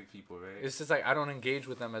specific people, right? It's just like I don't engage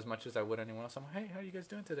with them as much as I would anyone else. I'm like, hey, how you guys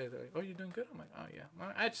doing today? They're like, oh, you doing good? I'm like, oh yeah.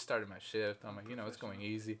 Well, I just started my shift. I'm like, it's going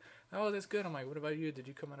easy. Oh, that's good. I'm like, what about you? Did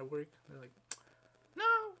you come out of work? They're like, no,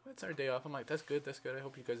 it's our day off. I'm like, that's good. That's good. I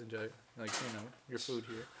hope you guys enjoy like your food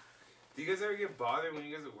here. Do you guys ever get bothered when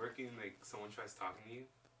you guys are working, like someone tries talking to you?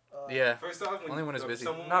 Yeah. First off, Only when it's busy.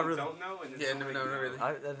 someone Not you really. don't know, and then Yeah, someone no, you not know.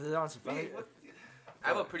 really. They're on some funny. Wait, what? I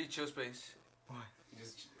have a pretty chill space.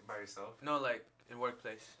 Just by yourself. No, like in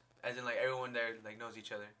workplace, as in like everyone there like knows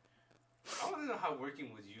each other. I want to know how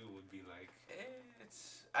working with you would be like.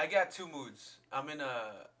 I got two moods. I'm in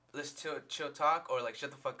a let's chill talk or like shut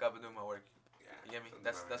the fuck up and do my work. Yeah, You get me? sounds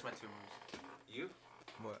That's about that's right. my two moods. You.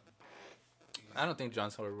 What? I don't think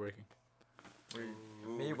John's hard working.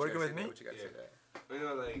 Me working with me? What you gotta say that? You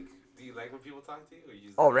know, like, do you like when people talk to you, or you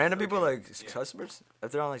just? Oh, random people okay? like Yeah. customers.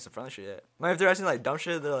 If they're on like some friendly shit, yeah. Man, if they're asking like dumb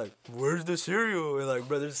shit, they're like, "Where's the cereal?" And like,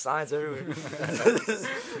 bro, there's signs everywhere.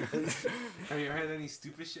 Have you ever had any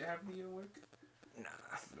stupid shit happen to you at work? Nah,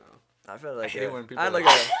 No. I felt like hate it when people I had are like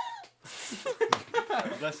a.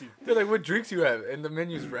 Bless you. They're like, what drinks you have? And the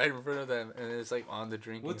menu's right in front of them, and it's like on the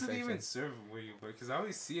drinking What do they section. even serve where you work? Because I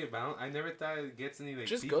always see it, but I never thought it gets any like.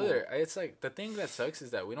 Just people. go there. It's like the thing that sucks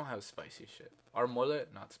is that we don't have spicy shit. Our mole,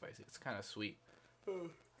 not spicy. It's kind of sweet.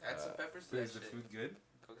 Add some peppers to But that is the shit. food good?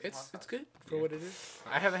 Cook some hot It's sauce. good for Yeah. what it is.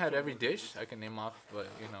 I haven't had every dish I can name off, but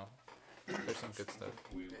you know, there's some good stuff.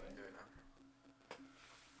 Do it now.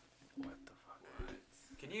 What the fuck?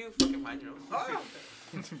 Can you fucking mind your own?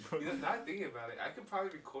 You know, not thinking about it, I could probably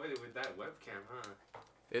record it with that webcam, huh?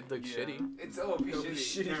 It looks Yeah. shitty. It's it'll be It'll be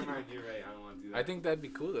shitty. shitty. Never mind, you're right. I don't want to do that. I think that'd be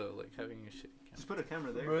cool though, like having your shit. Just put a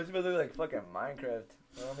camera there. Bro, it's gonna look like fucking Minecraft.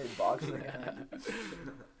 I don't need boxes.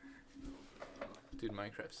 Dude,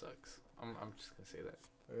 Minecraft sucks. I'm just gonna say that.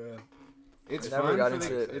 Yeah. It's I never fun got for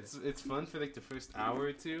into like, it. it's fun for like the first hour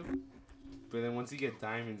or two, but then once you get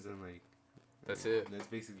diamonds, then like That's it. that's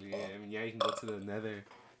basically it. I mean, yeah, you can go to the Nether,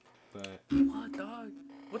 but What, dog?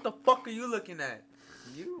 What the fuck are you looking at?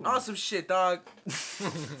 You. Awesome shit, dog.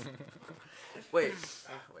 Wait,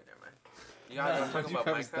 never mind. You guys Nah. are talking about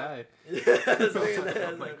Minecraft Minecraft? died. Yeah. Talking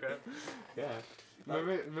about Minecraft? Yeah.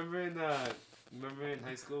 Remember in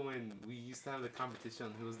high school when we used to have the competition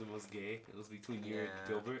on who was the most gay? It was between you and Yeah.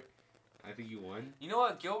 Gilbert. I think you won. You know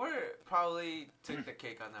what? Gilbert probably took the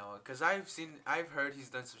cake on that one. Cause I've heard he's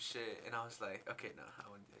done some shit, and I was like, okay, no, I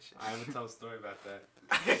wouldn't do that shit. I have to tell a story about that.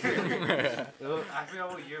 I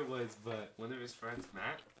forgot what year it was, but one of his friends,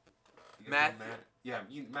 Matt. You guys know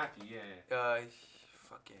Matthew. Matthew, yeah.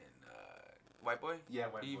 Fucking white boy. Yeah,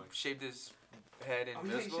 white He boy. shaved his head in Oh, yeah,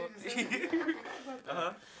 middle he school. shaved his head.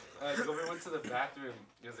 Uh-huh. Gilbert went to the bathroom.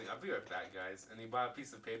 He was like, I'll be right back, guys. And he bought a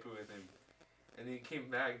piece of paper with him. And he came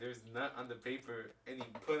back. There's nut on the paper. And he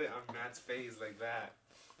put it on Matt's face like that.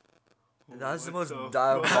 That's the What most the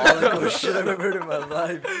diabolical shit I've ever heard in my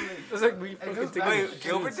life. It's like we It fucking goes take back- it Wait,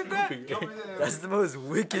 Gilbert did that? Gilbert did it. That's the most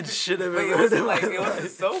wicked shit I've Wait, ever it heard was in my like it was a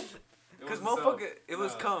life. soap. It Cause was so- motherfucker, it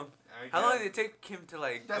was no, cum. I How long guess. did it take him to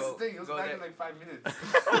like That's go? the thing. It was go back there? in like 5 minutes.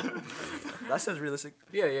 That sounds realistic.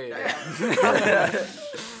 Yeah.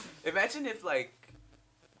 Imagine if like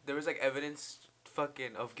there was like evidence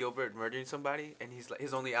fucking of Gilbert murdering somebody, and he's like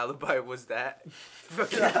his only alibi was that.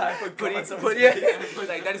 But like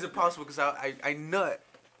that is impossible because I nut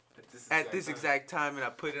at this exact time and I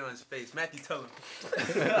put it on his face. Matthew, tell him.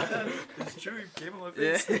 It's true. He came on my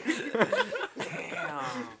Yeah. face. Damn.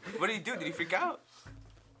 What did he do? Did he freak out?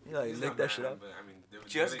 He like He's licked not that shit mad, up. but, I mean, they were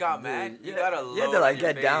Just doing- got mad. Yeah. You gotta You lower had to like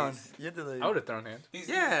your get down. face. You had to I would like have thrown hands.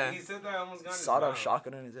 Yeah. He said that I almost got in his sawed off mouth.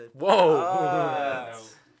 shotgun in his head. Whoa. Ah. No.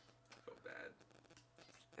 So bad.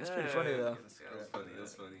 That's pretty funny though. Yeah, it was funny. It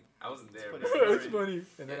was funny. I wasn't there. funny. but- It's funny.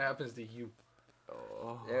 And then it happens to you.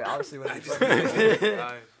 Oh. Yeah, obviously when I it's just, fucking-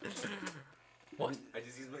 What? I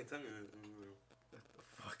just used my tongue.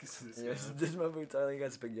 Fuck is this? Yeah, this motherfucker Tyler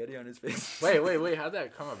got spaghetti on his face. Wait. How'd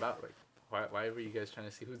that come about? Like, why were you guys trying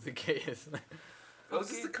to see who the gayest? It was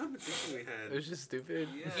just a competition we It had. was just stupid.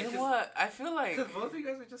 Yeah, You know what? I feel like Because both of you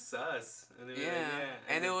guys were just sus. And they were yeah, like,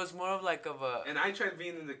 and it was more of like of a. And I tried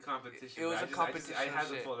being in the competition. It was but a competition I had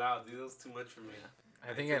to shit. pull out, dude. It was too much for me.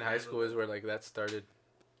 I think in high school is where like that started.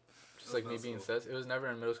 Just like me Middle being school. sus. It was never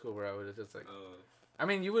in middle school where I would have just like. Oh. I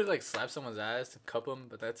mean, you would like slap someone's ass to cup them,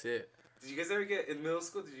 but that's it. Did you guys ever get in middle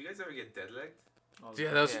school? Did you guys ever get deadlicked?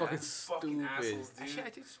 Yeah, that was Yeah. fucking Fucking stupid. assholes, dude. Actually, I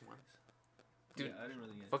did just once. Dude, Yeah, I didn't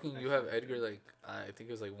really get. Fucking, you have Edgar like I think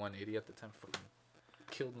it was like 180 at the time. Fucking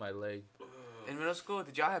killed my leg. In middle school,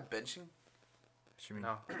 did y'all have benching?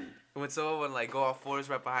 No. When someone would like go off floors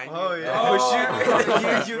right behind you. Oh, and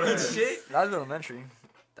yeah. push you, you eat shit. That was elementary.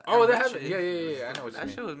 Oh, that That happened. shit- Yeah. I know what you That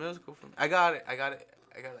mean. shit was middle school for me. I got it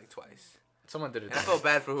like twice. Someone did it. And I felt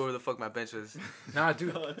bad for whoever the fuck my bench was. Nah,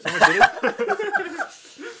 dude. Someone did it.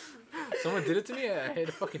 Someone did it to me. I hit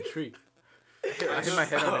a fucking tree. I hit my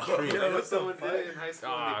head on a tree. I know someone did it in high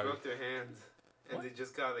school and Dog. they broke their hand. And they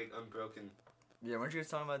just got like unbroken. Yeah, weren't you guys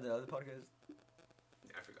talking about the other podcast?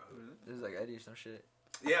 I forgot who. This is like Eddie or some shit.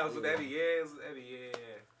 Yeah, it was with Eddie. Yeah, it was with Eddie. Yeah.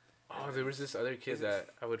 Oh, there was this other kid that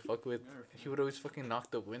I would fuck with. He would always fucking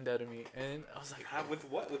knock the wind out of me, and I was like, With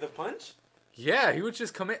what? With a punch? yeah, he would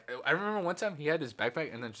just come in. I remember one time he had his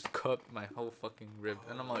backpack and then just cupped my whole fucking rib,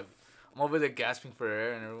 and I'm like, I'm over there gasping for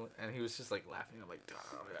air, and everyone, and he was just like laughing. I'm like,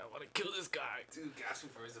 oh, I want to kill this guy. Dude, gasping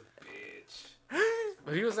for is a bitch.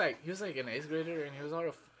 But he was like an 8th grader, and he was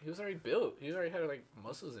already built. He already had like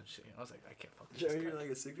muscles and shit. I was like, I can't fuck with Joe, this you're guy. like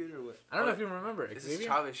a 6th grader or what? I don't know if you remember. This is Xavier?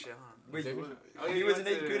 childish shit, huh? Wait, Xavier? Oh, he you was went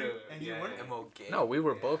in 8th to- grader and you yeah, weren't? yeah. MO gay. No, we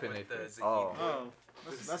were both in With 8th the grade. Ziggy Oh. boy.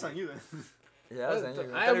 Oh, that's on you then. Yeah, I was What? angry. I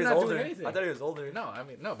I thought he am was not doing older. anything. I thought he was older. No, I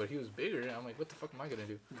mean no, but he was bigger. I'm like, what the fuck am I gonna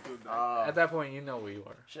do? Uh, At that point, you know where you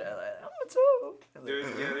are. shit, like, I'm a two.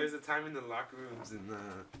 There's a time in the locker rooms in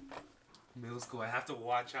Middle school, I have to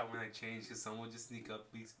watch out when I change because someone would just sneak up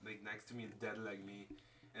like next to me and dead like me,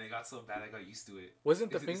 and it got so bad I got used to it. Wasn't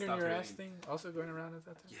the It finger in stopped your raining. ass thing also going around at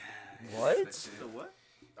that time? Yeah. What? that shit. The what?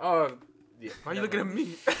 Oh, yeah. Why are you looking at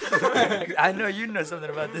me? I know you know something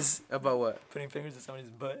about this. About what? Putting fingers in somebody's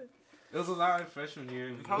butt. It was a lot in freshman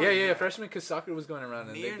year. Probably- Yeah, freshman because soccer was going around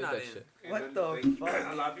and Me they or did not that in? shit. And What then, the like,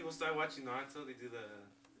 fuck? A lot of people started watching Naruto. They do the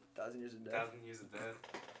 1,000 years of death. 1,000 Years of Death.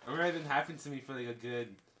 I remember it didn't happen to me for like a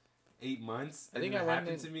good 8 months. I think and I it went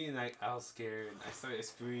happened in- to me and I was scared. I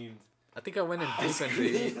screamed. I think I went in deep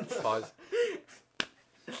into the pause.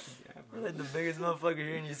 Yeah, You're bro. like the biggest motherfucker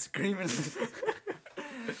here and you screaming.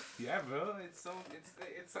 Yeah, bro. It's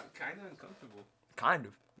kind of uncomfortable. Kind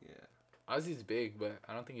of. Yeah. Ozzy's big, but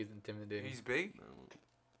I don't think he's intimidating. He's big. No.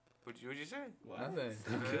 What'd you say? Nothing.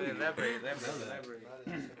 Elaborate. I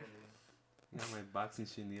got my boxing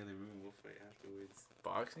shit in the other room. We'll fight afterwards.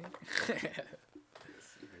 Boxing? Yes,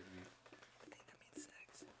 you heard me.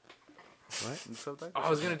 What? Oh, I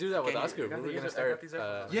was gonna do that with Okay, Oscar. I got We were these- gonna I got start. these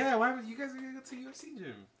AirPods. Yeah, why would you guys gonna go to UFC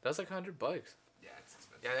gym? That was like $100. Yeah, it's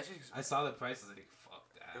expensive. Yeah, that shit's. I saw the price. I was like, fuck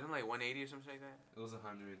that. Isn't it like 180 or something like that? It was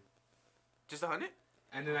 100. Just 100?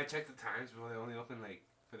 And then I checked the times, bro. They only open like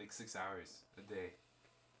for like 6 hours a day,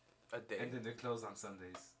 A day. and then they're closed on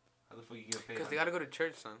Sundays. How the fuck you get paid? Because they gotta go to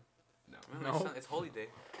church, son. No. Remember, No. It's holy day.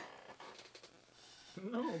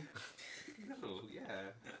 No. No. Yeah.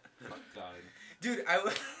 Fuck God. Dude, I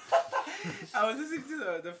was listening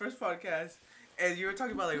to the first podcast, and you were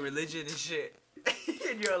talking about like religion and shit,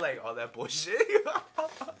 and you were like, all that bullshit. Yeah,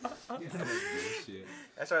 that's bullshit.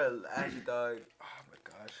 That's why I actually thought, oh my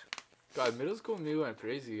gosh. God, middle school me went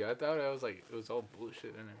crazy. I thought I was like, it was all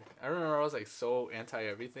bullshit and everything. I remember I was like so anti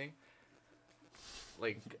everything.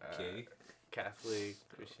 Like, Okay. Catholic,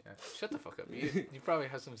 Christian. Shut the fuck up. You probably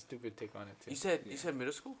have some stupid take on it too. You said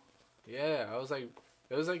middle school? Yeah, I was like,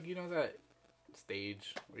 it was like, you know, that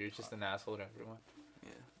stage where you're just an asshole to everyone.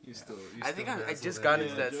 You still. I think I just that got day.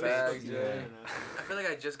 into that Joey's stage. fucking yeah. I feel like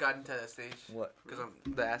I just got into that stage. What? Because I'm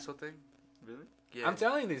the asshole thing. Really? Yeah. I'm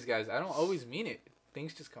telling these guys, I don't always mean it.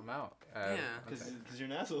 Things just come out. Yeah. Because you're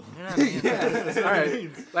an asshole. All right.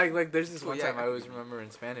 Like there's this Well, one yeah. time I always remember in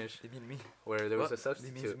Spanish They mean me. where there was What? a They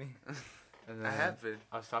mean to substitute. me. And then I have been.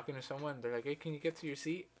 I was talking to someone. They're like, "Hey, can you get to your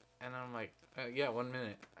seat?" And I'm like, "Yeah, 1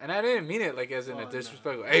 minute." And I didn't mean it like as in Oh, a no.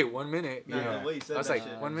 disrespectful. Hey, 1 minute. You No, know. the way you said I was that like,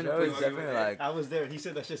 shit. 1 minute, Joey's please. definitely like. I was there. He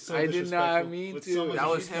said that shit so I did not disrespectful, mean with to. so much That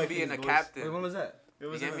was him disrespect in being his a voice. captain. Wait, when was that? It You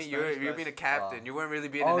was get in a me? Spanish You're being a class. captain. Oh. You weren't really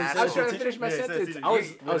being Oh, an is that I was asshole. trying to finish my Yeah, it says sentence. he- I was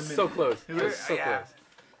Wait I was a so minute. close. I You're- was so yeah. close.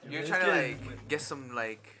 You're This trying to kid- like get some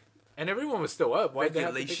like. And everyone was still up. Why did they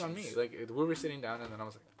have to pick on me? Regulations. Like we were sitting down, and then I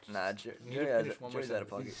was like, Nah, Need to Joey finish one more Joey's out of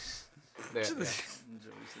sentence. pocket. yeah, yeah. Joey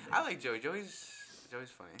said that. I like Joey. Joey's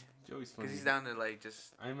funny Joey's funny. because he's down to like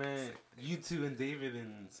just. I met you two and David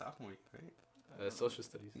in sophomore, right? Social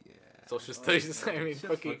studies. Yeah. Social studies. I mean, Shut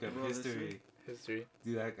the fucking fuck up. Well, History. history.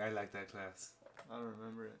 Dude, I like that class. I don't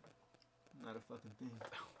remember it. Not a fucking thing.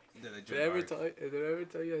 Then I Did I joined ever art.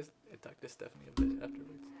 tell you I talked to Stephanie a bit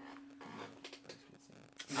afterwards?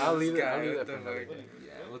 No. I'll leave it. guy, I'll leave what that for the another fuck? day.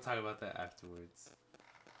 Yeah, we'll talk about that afterwards.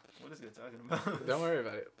 What is he talking about? Don't worry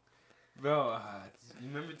about it. Bro, you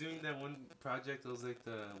remember doing that one project? It was like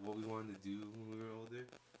the what we wanted to do when we were older.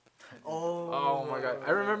 Oh my god!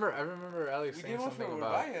 I remember Alex We saying did one for something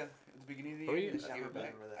about. Rabaya at the beginning of the Oh, year. yeah. Just give it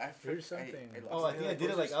back. Here's something. Oh, I think I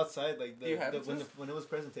did it like outside, like Do you have it, when sir? when it was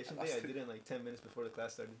presentation I day. I lost it. did it in like 10 minutes before the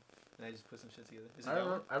class started, and I just put some shit together. Is it I that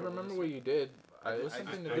remember, one? I remember what you did. It was I-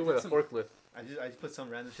 something I to do did with a some- forklift. I just put some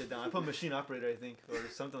random shit down. I put machine operator, I think, or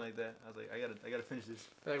something like that. I was like, I gotta finish this.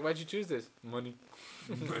 Like, why'd you choose this? Money.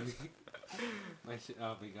 Money. My shit.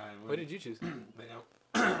 Oh my god. What did you choose? Damn.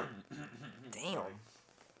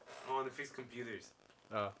 I want to fix computers,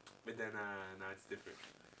 Oh, but then now it's different.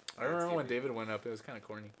 I remember when Landscaping. David went up. It was kind of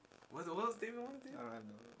corny. What else David want to do? I don't have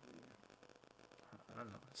no. I don't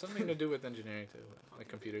know. Something to do with engineering too, like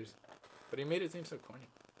computers. But he made it seem so corny.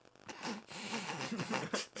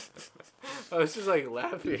 I was just like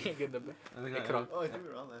laughing in the back. I think It cut off. Oh, I think we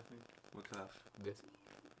were all laughing. What cut off? This.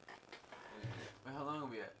 Wait, how long are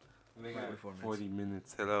we at? I think 44 minutes. 40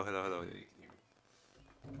 minutes. Hello. Yeah, you can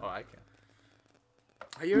hear me. Oh, I can.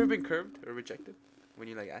 Have you ever been curved or rejected when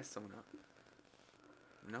you like ask someone out?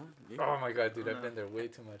 No. You? Oh my god, dude! Oh, I've no. been there way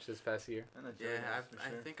too much this past year. I know Yeah, Joey has, for I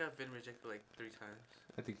sure. think I've been rejected like 3 times.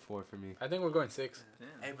 I think 4 for me. I think we're going 6. Damn.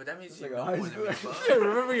 Hey, but that means It's you like know a high more than me, school. bro.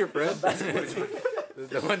 Remember your friend?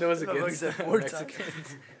 the one that was The against fuck's that 4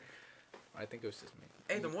 Mexicans. I think it was just me.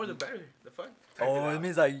 Hey, the more the better. The fuck? Oh, it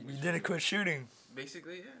means like you didn't quit shooting.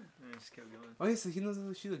 Basically, yeah. Yeah, just kept going. Oh yeah, so he knows how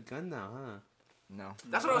to shoot a gun now, huh? No.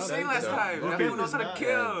 That's what I was I saying think last so. time. Boot That camp fool knows is how to not-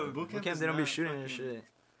 kill. Boot Boot camp, is they don't be not shooting and fucking- shit.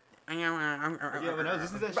 Yeah, when I was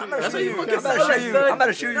listening to that shit. That's what you fucking I'm about to sound shoot you. like, I'm about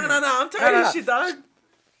to shoot you. No, I'm tired of this shit, dog.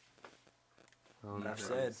 Enough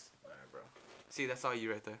said. See, that's all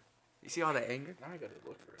you right there. You see all that anger? Now I gotta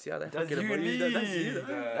look for it. See all that That's fucking you and me. emoji? That's you, dog.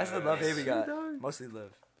 That's the love baby got. Mostly love.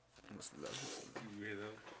 You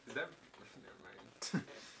weirdo. Is that? Never mind.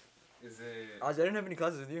 Is it? I didn't have any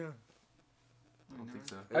classes with you. I don't think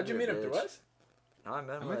so. How'd you meet him? Bitch. Through us? No, I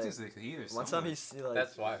met I him went like, to either. one time like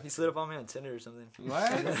That's why. he slid up on me on Tinder or something.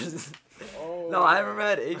 What? Oh. No, I remember I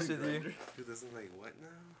had apes with you. Who doesn't like what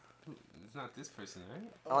now? It's not this person, right?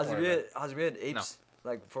 I was with apes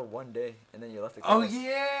like for one day, and then you left the Oh class.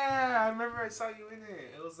 yeah, I remember I saw you in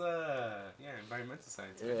it. It was environmental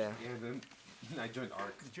science. Yeah. Yeah. Then I joined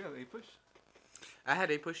ARC. Did you have a push? I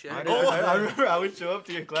had a push, yeah. I remember I would show up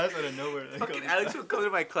to your class out of nowhere. Like, Fucking Alex would come to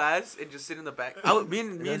my class and just sit in the back. Me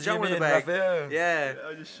and John were in the back. Yeah. I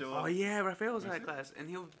would just show up. Oh yeah, Raphael was in that class, and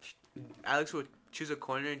Alex would choose a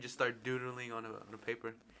corner and just start doodling on a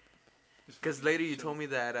paper. Because later you told me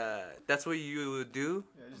that that's what you would do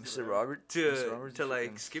Yeah, just do Mr. it. Robert. to Mr. Robert's to like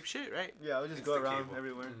fucking- skip shit, right? Yeah, I would just It's go the around cable.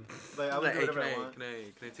 everywhere. Like I would Like, do hey, whatever I want. can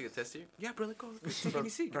I take a test here? Yeah, brother, go take any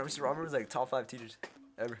seat. Bro, Mr. Robert was like top 5 teachers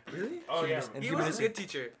ever. Really? Oh yeah. And He he was was a good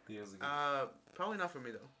teacher. He was a good. Probably not for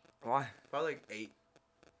me though. Why? Probably like 8.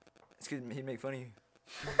 It's because he'd make fun of you.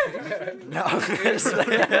 No.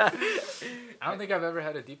 No. I don't think I've ever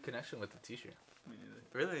had a deep connection with the teacher. Me neither.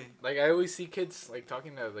 Really? Like I always see kids like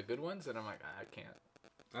talking to the good ones, and I'm like, I can't.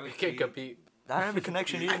 I can't compete. I don't have a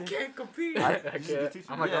connection either. I can't compete. I He's a good can't. teacher.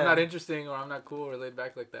 I'm like, Yeah. I'm not interesting, or I'm not cool, or laid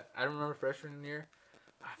back like that. I remember freshman year.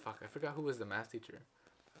 Fuck, I forgot who was the math teacher.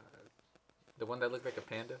 The one that looked like a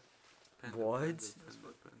panda. What?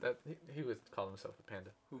 That he would call himself a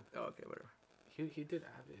panda. Oh, okay, whatever. He did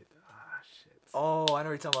Avid. Ah shit. Oh, I know what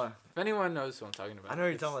you're talking about. If anyone knows who I'm talking about, I know what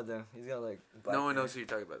you're it's- talking about, though. He's got like. black No one hair. knows who you're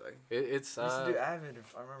talking about. Like, It's He used to do Avid.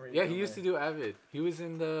 If I remember. yeah, he used to do Avid. He was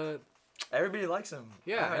in the. Everybody likes him.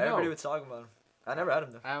 Yeah, I know. Everybody was talking about him. I never had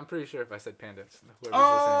him though. I'm pretty sure if I said pandas, whoever's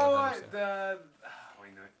Oh, listening would understand.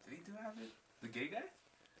 wait, no. Did he do have it? The gay guy?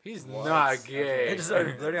 He's What? not He gay. just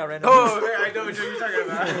started blurting out random. oh, I know what you're talking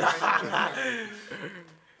about.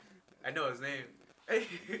 I know his name.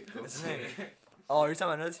 What's his name? Oh, you're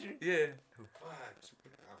talking about another teacher? Yeah. Fuck.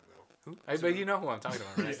 I don't know. I bet you know who I'm talking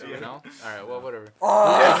about, right? You know? All right. Well, whatever.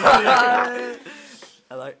 Oh.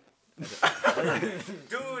 I like.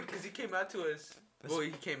 Dude, because he came out to us. Well, he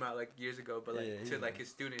came out like years ago, but like Yeah, to he- like his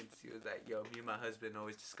students, he was like, "Yo, me and my husband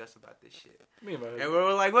always discuss about this shit," Me and my and we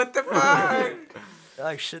were like, "What the fuck?" I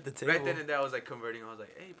like shit the table. Right then and there, I was like converting. I was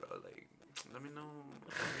like, "Hey, bro, like, let me know."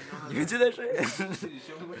 How You do that shit?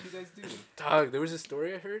 Show me what you guys do. Dog, there was a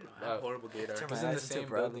story I heard. horrible gator. Turn was my in the eyes into same a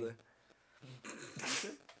parabola. building.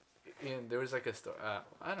 And there was like a story.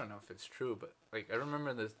 I don't know if it's true, but like I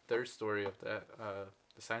remember the third story of that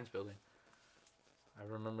the science building. I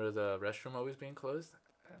remember the restroom always being closed.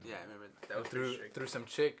 And Yeah, I remember that was pretty through strict. through some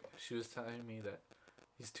chick, she was telling me that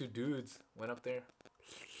these two dudes went up there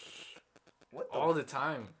What the all the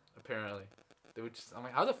time. Apparently, they were just. I'm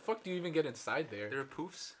like, how the fuck do you even get inside there? There were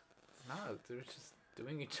poofs. No, they were just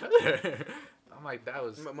doing each other. I'm like, that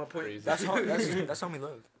was My point. crazy. That's homie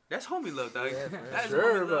love. That's homie love, dog. Yeah, for That is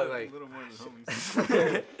sure, homie but love. A like, little more than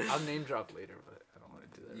homies. I'll name drop later, but I don't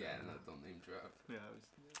want to do that. Yeah, right no, now. don't name drop. Yeah, I was.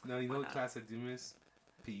 No, you know what class I do miss?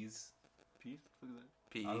 P's. P? Look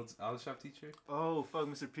at P. Auto shop teacher? that. Oh, fuck,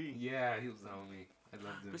 Mr. P. Yeah, he was the homie. I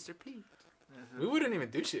loved him. Mr. P. We wouldn't even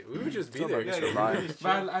do shit. We would just be Talking there. about just Mr.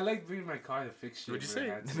 rely. But I like bringing my car to fix shit. What'd you where I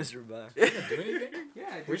say? had to. Mr. Bye. Do anything? Yeah,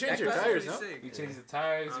 I We did. changed your That class tires, was no? pretty sick. We changed the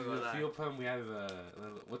tires, I'm we gonna did a lie. fuel pump, we had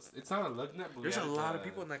it's not a lug nut, but There's we a had lot the- of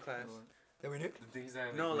people in that class. That we knew? The things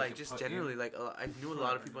that No, we like could just put in. generally, like I knew a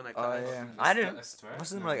lot of people in that Oh, class. yeah. A I stu- didn't- a strap?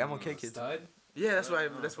 most of them were like No, MLK kids. Stud? Yeah, that's what I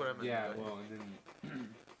meant. Yeah, like, well, and then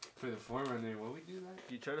for the Forerunner, what we do that?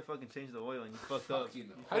 You try to fucking change the oil and you fucked up. Fuck you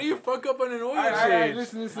know. How do you fuck up on an oil Alright, change?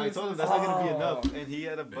 listen. I told him that's not gonna be Oh. enough, and he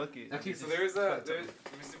had a bucket. Okay, so there's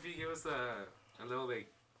Mr. P gave us a little like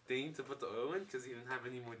thing to put the oil in because he didn't have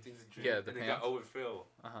any more things to drink. Yeah, the and it got pans. overfilled.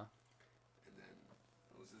 Uh huh. And then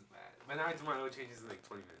it was just bad. But now I do my oil changes in like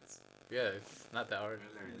 20 minutes. Yeah, it's not that hard.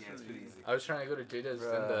 Yeah, it's pretty easy. I was trying to go to Jada's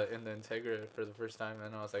in the Integra for the first time,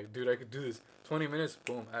 and I was like, dude, I could do this. 20 minutes,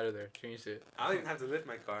 boom, out of there, changed it. I don't even have to lift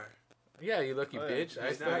my car. Yeah, you lucky Oh, yeah. bitch. I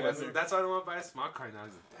Now, still that's why I don't want to buy a smart car now. I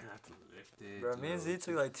was like, damn, I have to lift it. Bro, do me and all Z this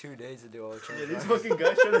took like 2 days to do oil change. Yeah, these fucking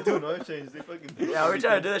guys trying to do an oil change. They fucking. Yeah, we're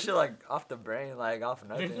trying to do that shit like off the brain, like off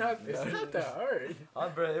nothing. It's not that hard. Oh,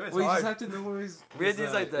 bro, it was Well, you hard. just have to know where his. We had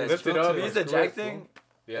these like the Lift it up we and used the screw jack it, thing,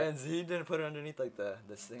 Yeah. And he didn't put it underneath like the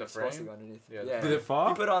thing The it's supposed to frame? go underneath. Yeah. Yeah. Did it fall?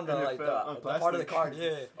 He put on the And it like fell on the part of the plastic. card.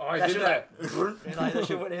 Yeah. Oh, I did shit that. and like that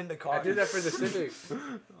shit went in the car. I did that for the Civic,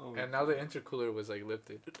 Oh, and now the intercooler was like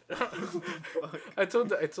lifted. I told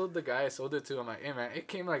the guy I sold it to. I'm like, hey man, it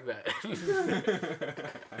came like that.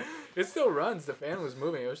 It still runs. The fan was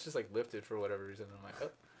moving. It was just like lifted for whatever reason. I'm like, oh.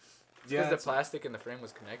 Because the plastic in the frame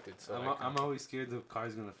was connected. So I'm always scared the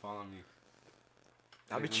car's gonna fall on me.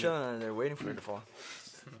 I'll be Like, when chilling under there waiting for it to fall.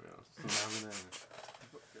 So now I'm gonna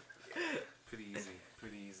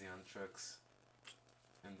pretty easy on trucks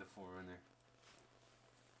and the 4Runner.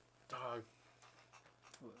 dog.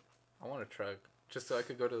 I want a truck just so I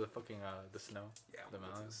could go to the fucking the snow. Yeah, The we'll go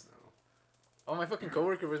to mountains. snow. Oh, my fucking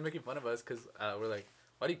coworker was making fun of us because we're like,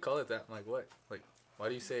 why do you call it that? I'm like, what? Like, why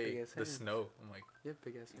do you say Big ass the hand. snow? I'm like, Yeah,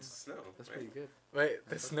 big ass. It's snow. That's right? pretty good. wait,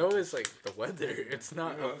 the snow is like the weather. It's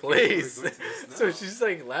not Yeah, a okay, place. we're going to the So snow. she's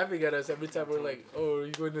like laughing at us every time we're like, oh, are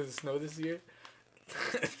you going to the snow this year?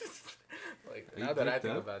 Like, Are you now that I bricked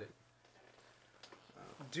think up? about it.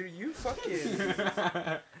 Dude, you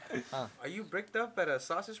fucking. Are you bricked up at a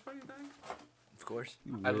sausage party thing? Of course.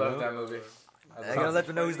 I love that movie. I gotta let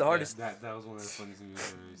them know who's the hardest. That was one of the funniest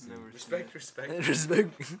movies I've ever seen. Respect, respect.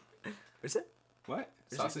 Respect. What's that? What?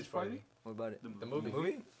 Sausage Party? What about it? The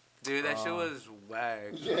movie. Dude, that shit was whack.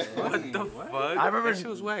 Yeah. What the What? fuck? I remember. That shit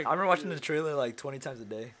was whack. I remember watching the trailer like 20 times a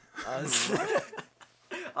day.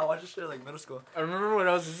 I watched this shit like middle school. I remember when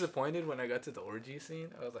I was disappointed when I got to the orgy scene.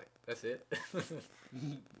 I was like, that's it?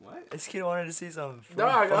 What? This kid wanted to see some.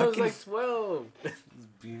 Dog, I was fucking- like 12.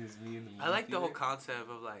 Being as me in the I like the whole movie concept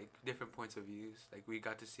of like different points of views. Like we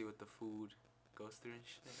got to see what the food goes through and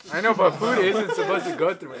shit. I know, but food isn't supposed to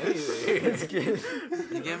go through anything.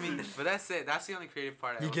 You get me? But that's it. That's the only creative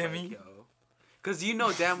part. I You was get like, me? Yo. Cause you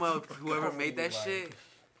know damn well whoever made that shit,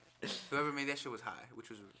 was high, which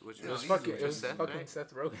was It was easy, fucking, which it was Seth, fucking right?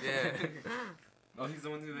 Seth Rogen. Yeah. Oh, he's the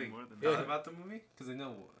one who like More than thought that. about the movie? Because I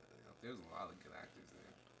know there's a lot of good actors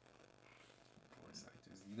there. Voice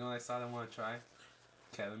actors. You know what I saw that I want to try?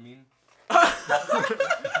 Ketamine.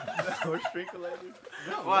 Horse tranquilizer.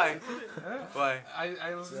 Why? Huh? Why?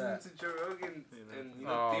 I was listening that? to Joe Rogan and you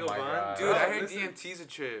know Oh Theo my Von. God. Dude, I heard listen- DMT's a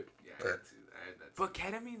trip. Yeah, I heard that too. But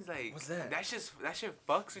ketamine's like What's that? That shit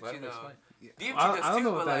fucks with Let you me though. explain. DMT I does don't too, know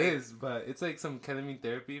but what that like, is, but it's like some ketamine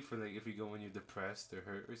therapy for like if you go when you're depressed or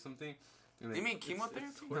hurt or something. And, You like, mean chemotherapy?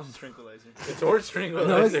 Horse tranquilizer. It's horse tranquilizer.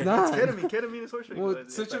 No, it's not. It's ketamine. Ketamine is horse Well, tranquilizer.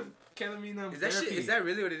 it's such a ketamine Is that therapy. shit? Is that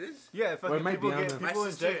really what it is? Yeah, Or it fucking might people be on get the- people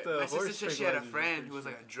inject the my horse sister said she had a tranquilizers friend and who was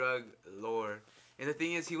shit. like a drug lord, and the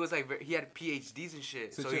thing is, he was like he had PhDs and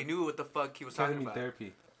shit, So so you- he knew what the fuck he was talking ketamine about.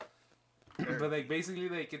 therapy. But like basically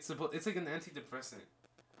like it's like an antidepressant.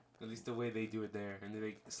 At least the way they do it there, and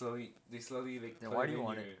they slowly like. Then put why do you in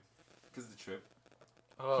want your- Cause the trip.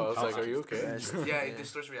 Oh, I was like, are you okay? Yeah, it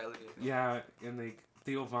distorts reality. Yeah, and like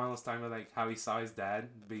Theo Von was talking about like how he saw his dad,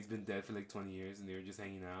 but he's been dead for like 20 years, and they were just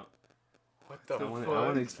hanging out. What the I want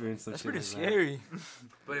fuck? to experience some That's shit pretty like that. scary.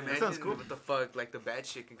 But That imagine sounds cool. what the fuck like the bad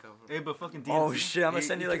shit can come from. Hey, but fucking DMT. Oh shit! I'm gonna You-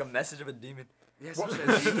 send you you like a message of a demon. Yeah, some shit.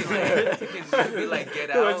 You can be like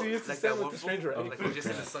get out, What you used to like say that with one the fool, stranger, right? like you're just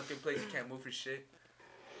in a sunken place, you can't move for shit.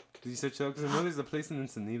 Did you search it up? Because I know there's a place in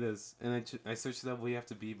Encinitas, and I searched it up where you have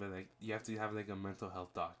to be, but like you have to have like a mental health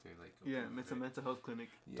doctor, like. Yeah, approved, it's a right? mental health clinic.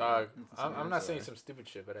 Yeah. Dog, It's I'm not saying sorry. some stupid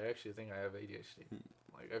shit, but I actually think I have ADHD.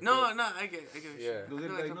 Like, I No, feel- no, I get what Yeah. you're saying. I Go feel get like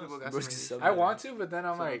some diagnosed. people got Broski some. sub- I want to, but then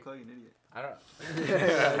I'm So I'll like, call you an idiot. I don't.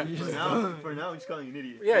 Yeah, you For just now, don't. for now, he's calling you an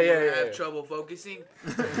idiot. Yeah, You yeah, ever yeah. have trouble focusing?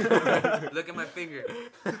 Look at my finger.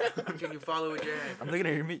 Can you follow with your hand? I'm looking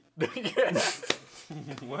at your meat.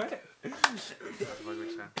 What?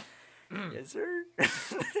 Yes, sir.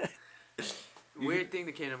 Weird thing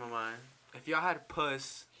that came to my mind. If y'all had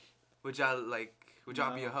puss, would y'all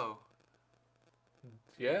be a hoe?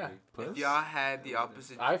 Yeah. Puss? If y'all had the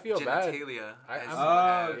opposite I feel bad. genitalia I- as I'm- you Oh,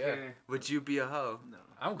 have, yeah. okay. would you be a hoe? No.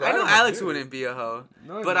 I'm glad. I know I'm a Alex dude. wouldn't be a hoe.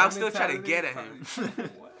 No, But my I'm still trying to mentality get at him.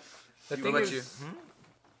 What? The What thing about is,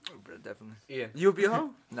 you? Bro, definitely. Ian. You'd be a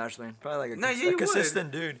hoe? Nah, just playing. Probably like a, No, cons- yeah, a you would.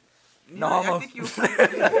 consistent dude. No, No, I I'm a- think you'll be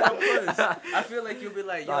a puss. I feel like you'll be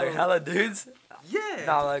like, yo, Like hella dudes. yeah.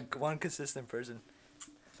 Nah, like one consistent person.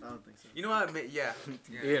 I don't think so. You know what? Yeah.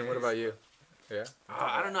 Ian, what about you? Yeah.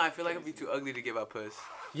 I don't know. I feel like I'd be too ugly to give out puss.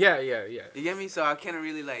 Yeah, yeah, yeah. You get me? So I can't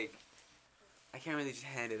really just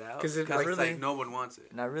hand it out. 'Cause Because it- it's Really? like no one wants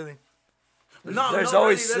it. Not really. No, there's no,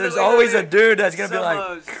 always really, there's like, always a dude that's gonna be like,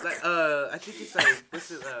 I think it's like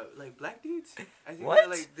what's it like black dudes? I think What? they're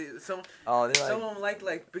like some oh, they're like, someone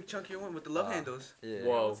like big chunky women with the love handles. yeah.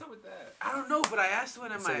 Whoa. What's up with that? I don't know, but I asked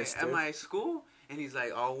one at It's like a my story. at my school, and he's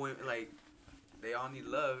like all women like they all need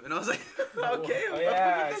love. And I was like, okay, Oh I'm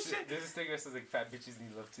yeah, fucking with that shit. there's a sticker that says like fat bitches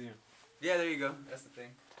need love too. Yeah, there you go. That's the thing.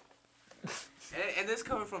 And this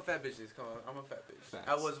coming from fat bitches. Come on, I'm a fat bitch. Facts.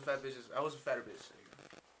 I was a fat bitch. I was a fatter bitch.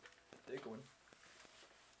 Thick one.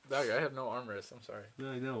 Dog, I have no armrest. I'm sorry.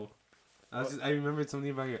 No, I know. I remembered something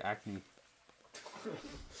about your acne.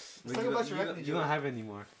 Let's talk about your acne, You Joe. don't have it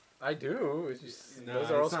anymore. I do. It's just No,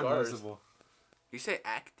 those are all it's not scars. noticeable. You say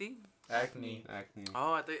acting? Acne. Acne.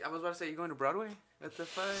 Oh, I was about to say you going to Broadway. What the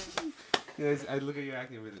fuck? Yes, I look at your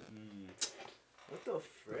acne with it. What the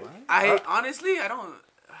frick? I honestly, I don't.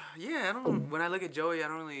 Yeah, I don't. When I look at Joey, I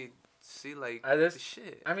don't really see like I just- the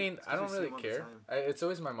shit. I mean, I don't see really him all the care. time. It's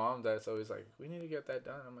always my mom that's always like, "We need to get that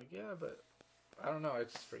done." I'm like, "Yeah, but I don't know. I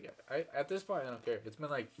just forget." At this point, I don't care. It's been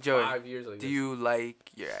like Joey, 5 years. Like Do this. you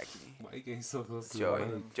like your acne, Why are you getting so close to Joey? the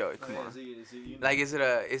mic? Joey, come on. You know. Like, is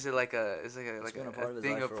it like a been a part of his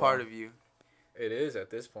thing, life a for a part while. of you? It is at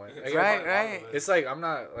this point. It's Right, not right. part It's like I'm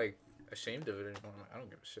not like ashamed of it anymore. I'm like, I don't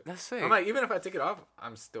give a shit. That's sick. I'm like, even if I take it off,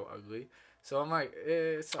 I'm still ugly. So I'm like,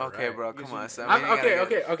 it's alright. okay, bro, come on. So, I'm, you gotta okay.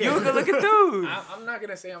 get- Okay. You a good looking dude. I'm not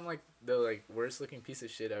gonna say I'm like the like worst looking piece of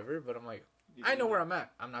shit ever, but I'm like, I know where I'm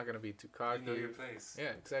at. I'm not gonna be too You cocky. know your place. Yeah,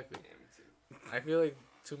 exactly. Yeah, me too. I feel like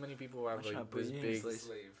too many people have I'm trying like to put this you in big. place.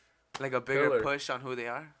 Slave. Like a bigger Pillar. push on who they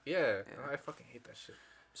are. Yeah, Yeah. I fucking hate that shit.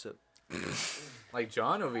 So, Like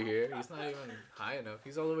John over here, he's not even high enough.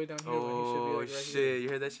 He's all the way down here when he Oh should be like right shit! here. You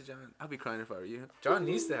heard that shit, John? I'll be crying if I were you. John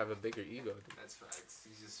needs to have a bigger ego, That's facts.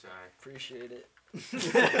 He's just shy. appreciate it.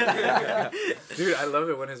 dude. I love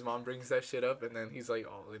it when his mom brings that shit up, and then he's like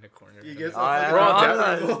all in the corner. You And get then- some we're all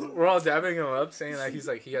fucking- dabbing, we're all dabbing him up, saying like he's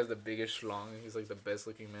like he has the biggest schlong, and he's like the best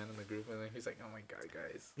looking man in the group, and then he's like, oh my god,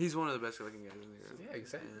 guys. He's one of the best looking guys in the group. Yeah,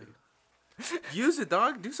 exactly. Use it,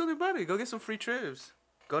 dog. Do something about it. Go get some free trips.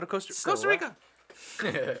 Go to Costa So Rica.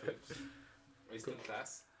 Are you still in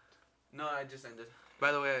class? No, I just ended.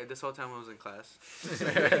 By the way, this whole time I was in class.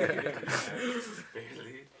 Barely.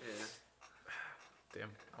 Yeah. Damn,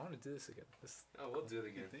 I want to do this again. This, Oh, we'll do it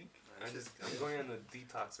again. think? I'm going on the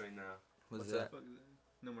detox right now. What's What's that?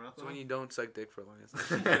 No more So alcohol. when you don't suck dick for long.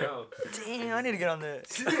 No. Damn, I need to get on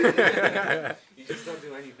that. You just don't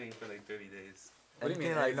do anything for like 30 days. What do you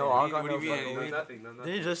mean, Anything, like no anything? alcohol, What no do you mean, fucking No, weed. nothing. No, nothing.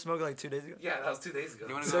 Didn't you just smoke like 2 days ago? Yeah, that was 2 days ago.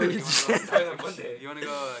 You wanna So go? you You just- wanna Started go? on Monday. You wanna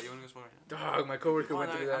go? You wanna go smoke? dog, my coworker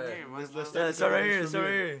went through that. Yeah, it's right here. It's right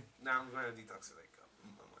here. Now I'm going on detox for like a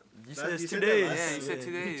month. You said it's You 2 said that days. last Yeah, time. you said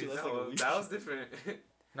 2 days. That's like a No, week. that was different.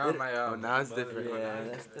 No, my Oh, now it's different. Yeah,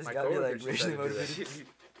 that's my gotta be coworker like just racially started to do motivated.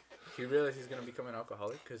 he realized he's gonna become an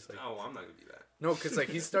alcoholic because like Oh, I'm not gonna be that. no, because like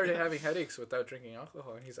he started having headaches without drinking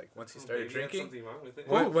alcohol, and he's like once he started Maybe that's drinking, something wrong with it.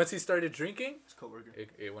 once he started drinking, His coworker.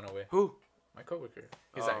 it went away. Who? My coworker.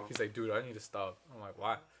 Oh. He's like, dude, I need to stop. I'm like,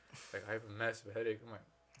 why? Like I have a massive headache. I'm like,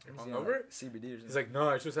 you're Yeah, hungover? like CBD or something. He's like, no,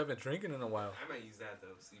 I just haven't drinking in a while. I might use that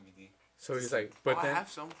though, CBD. So he's like, but I then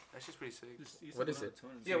have some. That shit's pretty sick. What is it?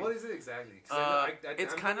 Yeah, what is it exactly? 'Cause I know-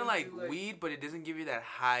 It's I'm kind of looking like to, weed, but it doesn't give you that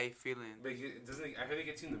high feeling. Like it doesn't. I heard it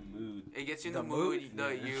gets you in the mood. It gets you in the, The mood.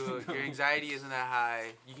 mood? Your anxiety isn't that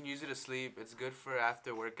high. You can use it to sleep. It's good for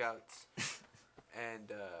after workouts,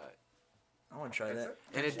 and I want to try that.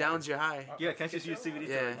 it downs your high. Yeah, can't you just use CBD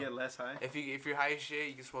to Yeah. like, get less high? If you're high as shit,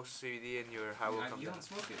 you can smoke some CBD and your high will come You down. don't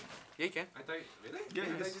smoke it. Yeah, you can. I thought really. Yeah, I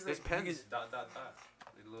you thought just- just there's like pens. dot dot dot.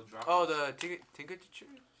 Like little drop. Oh, the tinker chew.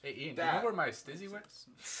 hey Ian, do you That- know where my stizzy went?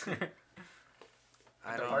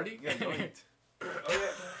 I At the don't. party? Yeah, joint. Oh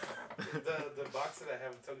yeah. the box that I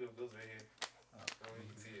have a tug of bills right here. Oh, you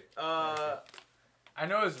can see it. I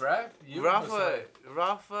know it's rap. You was like-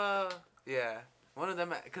 Rafa, yeah, one of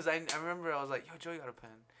them. Cause I remember I was like, yo, Joey got a pen,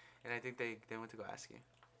 and I think they went to go ask you,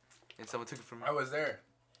 and someone took it from me. I was there.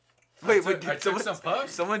 Wait, I took did some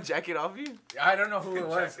puffs. someone jack it off you? I don't know who it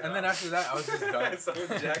was. Jack it And then off. after that, I was just done. Someone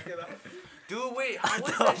jack it off. Dude, wait, how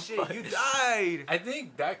was that shit? You died. I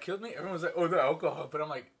think that killed me. Everyone was like, oh, the alcohol. But I'm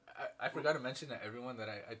like, I forgot to mention to everyone that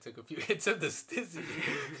I took a few hits of the stizzy.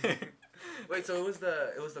 Wait, so it was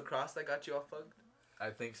the cross that got you all fucked? I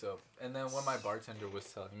think so. And then when my bartender was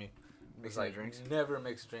telling me, it was Mixing like, drinks? never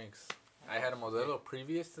mix drinks. I had a Modelo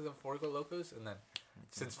previous to the Four Locos, and then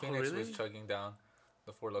since Oh, Phoenix really? was chugging down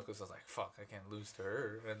the Four Locos, I was like, fuck, I can't lose to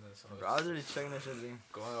her. And then so Bro, I was already checking that shit. Dude.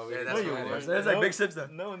 going over Yeah, here. that's to what Spanish. it was. There's like big sips though.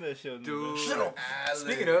 No one that showed me. Dude, Shut up.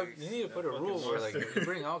 Speaking of, you need to put a That rule fucking where like monster. if you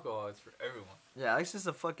bring alcohol, it's for everyone. Yeah, Alex is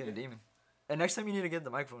a fucking demon. And next time you need to get the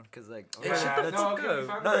microphone, cause like Yeah, shut the that's- fuck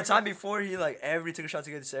up. no, the time before he like every took a shot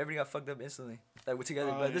together, so everybody got fucked up instantly. Like we're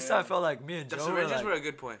together, Oh, but this yeah. time I felt like me and The Joe were syringes like, were a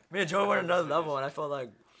good point. me and Joe were on another level, and I felt like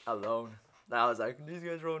alone. And I was like, these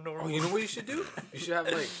guys roll no. Oh, you know what you should do? You should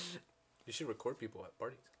have like, you should record people at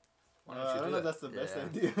parties. Why I don't you don't do know if that? that's the best Yeah.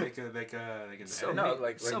 idea. like an So edit? No,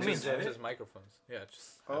 like So just, mean, just microphones. Yeah,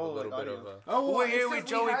 just have Oh, a little like bit of audio. Oh, Wait, it's wait, 'cause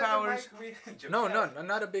Joey we had the Powers. mic- No,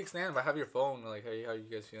 not a big stand, but have your phone. Like, hey, how you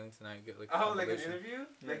guys feeling tonight? Get like. Oh, like an conversation. interview?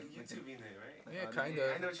 Yeah. Like YouTube in there, right? Yeah, audio.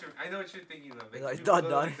 kinda. I know what you're thinking of. Like, you done, go to,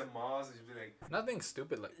 done. like, the malls and you'd be like, Nothing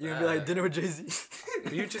stupid like You're that. gonna be like dinner with Jay Z.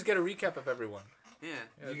 You just get a recap of everyone. Yeah.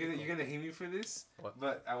 Yeah, you're gonna hate me for this, What?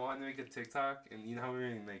 but I want to make a TikTok, and you know how we were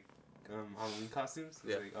in like Halloween costumes? It's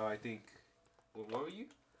Yeah. like, oh, I think, what were you?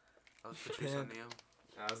 I was Patrice Pimp. O'Neal.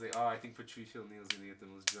 I was like, oh, I think Patricia O'Neal's gonna get the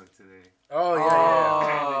most drunk today. Oh yeah,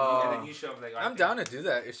 Oh. And then you show up like, yeah. I'm down to do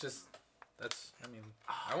that. It's just that's. I mean,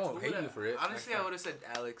 I won't Who hate would've- you for it. Honestly, Next I time. would have said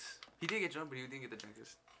Alex. He did get drunk, but he didn't get the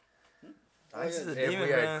drunkest. Alex is a If demon,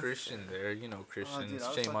 we had man. Christian there, you know Oh, Christians. dude, I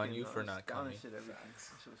was Shame on fucking- you I for was not down and coming. Shit, everything.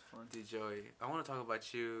 That shit was fun. Dude, Joey, I want to talk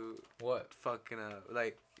about you What? fucking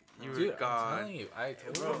like you Dude, were I'm gone. telling you, I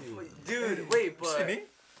told Bro, you. dude, wait, You see but me?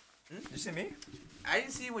 Did you see me? I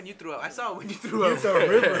didn't see when you threw up. I saw it when you threw up. threw a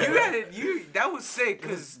river. You had it. That was sick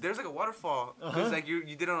because there's like a waterfall. Cause like you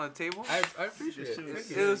did it on a table. I appreciate This it. shit was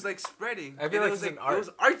Thank It you. was like spreading. I feel And like it was it's an It was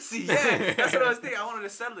artsy. Yeah, that's what I was thinking. I wanted to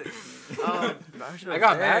sell it. I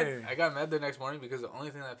got mad. I got mad the next morning because the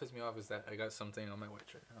only thing that pissed me off is that I got something on my white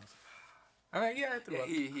shirt. And I was like, I'm like, yeah, I threw Yeah, up.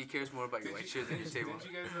 he cares more about your white shirt than your table.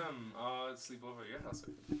 Didn't you guys all sleep over at your house?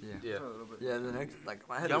 Yeah. Yeah. A little bit. Yeah, the next, like,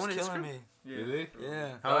 my head Y'all was wanna hit killing script? me. Yeah. Really?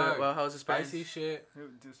 Yeah. How was the spice? Spicy shit,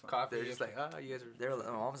 It was fun. coffee. They're just like, you guys are. They were,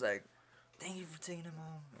 my mom was like, thank you for taking him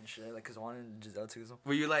home and shit, like, cause I wanted Giselle to go.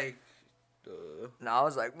 Were you like? No, I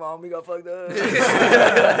was like, Mom, we got fucked up.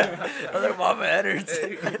 I was like, Mom, my head hurts.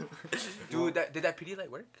 Dude, did that PD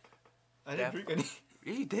light work? I didn't drink any.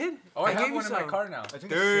 Yeah, you did. Oh, I gave have you one in my some. car now. I took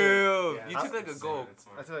Damn, a sip. you took like a gulp.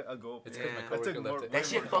 I took like a gulp. It's Yeah. because my I coworker took left more- it. That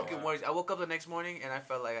shit Way fucking works. I woke up the next morning and I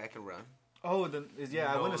felt like I could run. Oh, I went to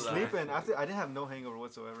No sleep lie. and after I didn't have no hangover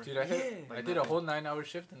whatsoever. Dude, I Like did a nothing. whole 9-hour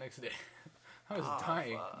shift the next day. I was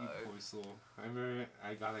dying. You poor soul. I remember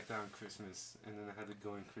I got like that on Christmas, and then I had to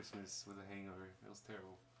go in Christmas with a hangover. It was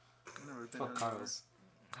terrible. I've never been Fuck hungover. Carlos.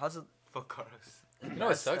 How's it? Fuck Carlos. You know what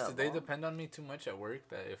That's sucks? that Is they long. depend on me too much at work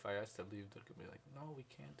that if I ask to leave, they're gonna be like, "No, we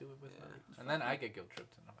can't do it with Yeah. her." And then I get guilt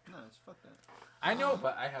tripped. And I'm like, No, it's fuck that. I know,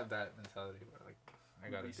 but I have that mentality where like I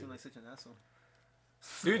gotta You do seem it. like such an asshole.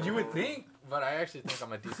 Dude, you would think, but I actually think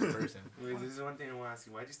I'm a decent person. Wait, this is one thing I want to ask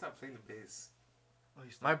you. Why'd you stop playing the biz? Oh,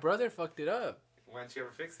 you My brother fucked it up. Why don't you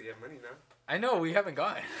ever fix it? You have money now. I know we haven't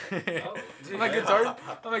gone. Oh. my guitar,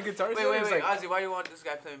 my guitar. Wait, show wait, was wait, like, Ozzy, why you want this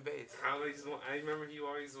guy playing bass? I remember he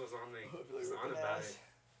always was on like was on about it.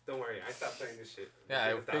 Don't worry, I stopped playing this shit. Yeah,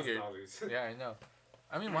 I Paid figured. $1,000. yeah, I know.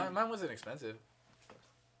 I mean, mine wasn't expensive.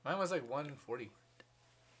 Mine was like $140.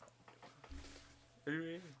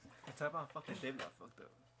 What type of fucking David got fucked up?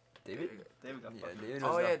 David? David got Yeah, fucked up. David was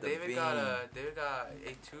Oh yeah, off the David got beam. David got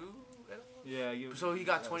A2. Yeah, you. So he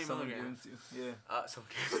got 20 someone milligrams. ruined you. Yeah. So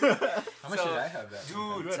How much So, did I have that? dude,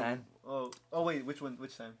 You had- 10. Oh wait, which one?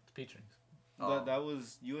 Which time? Peach rings. Oh. That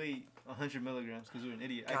was you ate 100 milligrams because you're an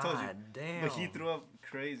idiot. I told you. God damn. But he threw up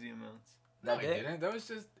crazy amounts. No, That I day? didn't. That was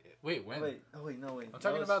just. Wait, when? Wait. Oh wait, no wait. I'm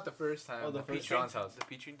talking That was- about the first time. Oh, the at first Pete Sean's house. The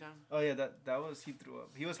Petrie time. Oh yeah, that was he threw up.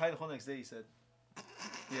 He was high the whole next day. He said.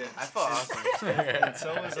 Yeah. I felt awesome. And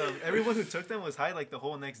so was everyone who took them was high like the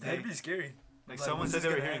whole next day. That'd be scary. Like Like, someone when's said this they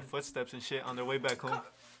were gonna hearing end? footsteps and shit on their way back home.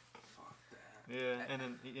 Yeah, and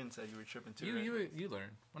then Ian said you were tripping too. right? You learn.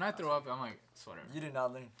 When I throw up, I'm like, it's whatever. You did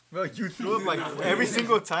not learn. Bro, you threw up like every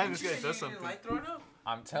single time this guy does You something. didn't like throwing up?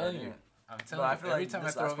 I'm telling Yeah, you. dude. I'm But telling I you. feel Every like time I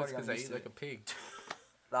this throw last up, it's party because I'm I used eat to like it. a pig.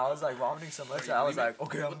 I was like vomiting so much. Are you I was leaving? like,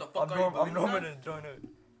 okay, What the fuck are you I'm doing normal now? and throwing it.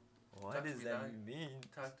 What Talk to does me, that dog. mean?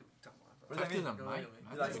 Talk to What Talk does to that the mean? mic.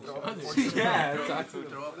 You not like to throw each up other. before you- Yeah, throw talk up, to them.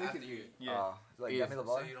 throw up after you eat. Yeah, Like Yeah. Demi So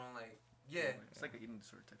Lovato. you don't like. Yeah. it's like an eating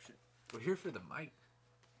disorder type shit. We're here for the mic.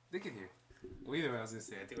 They can hear. Well, either way, I was gonna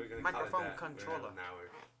say. I think we're gonna Microphone call it that. controller. We're at an hour.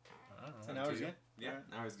 I don't An know. hour's good. Yeah, an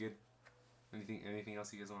hour's good. Anything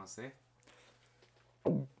else you guys want to say?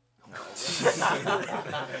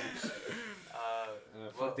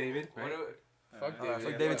 Fuck well, David, What right? do- Fuck Fuck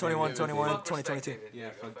David. David 21, David. 21, fuck respect 2022. David. Yeah,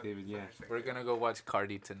 fuck David, yeah. We're gonna go watch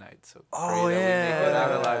Cardi tonight. So Oh, pray that we make it out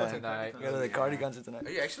yeah. alive tonight. We got the Cardi guns tonight.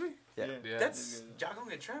 Are you actually? Yeah. Yeah. That's y'all gonna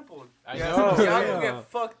get trampled. I Yeah. know. Y'all yeah. gonna get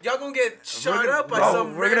fucked. Y'all gonna get shot up by Bro,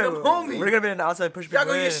 some we're random gonna, homie. We're gonna be in the outside push Y'all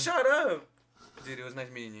people gonna in. get shot up. Dude, it was nice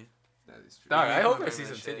meeting you. That is true. Dog, I Yeah, hope I'm I see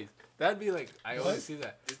doing some that titties. shit. That'd be like I What? always see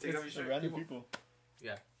that. Just take off your It's shirt. random people.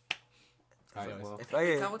 Alright, well. If I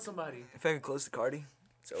Get get, out with somebody. if I get close to Cardi,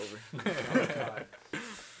 it's over.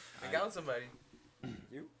 Make out with somebody.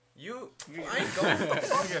 You? You? I ain't going. You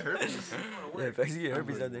get herpes. Yeah, if I get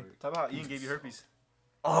herpes out there. Talk about how Ian gave you herpes.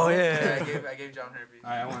 Oh Yeah, yeah. I gave John herpes.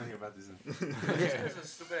 Alright, I want to hear about this. One. This is a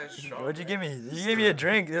stupid ass straw. What'd you give me? You gave me a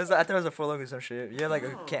drink. It was, I thought it was a Four Loko or some shit. You had like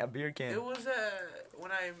No. a beer can. It was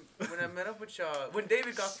when I met up with y'all. When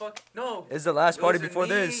David got fucked. No. It's the last it party was before me,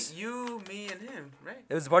 this. You, me, and him, right?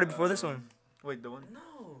 It was the party before this one. Wait, the one?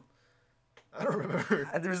 No. I don't remember.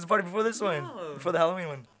 I think it was the party before this one. No. Before the Halloween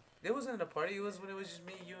one. It wasn't a party. It was when it was just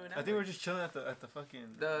me, you, and I think we were just chilling at the fucking.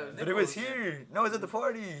 But it was here. No, it was at the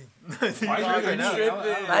party. Why you tripping?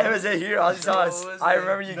 I was at here. I just No, saw. it wasn't. I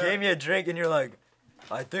remember you gave me a drink and you're like,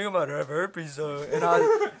 I think I'm about to have herpes.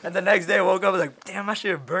 And the next day I woke up I was like, damn, my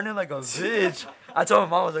shit burning like a bitch. I told my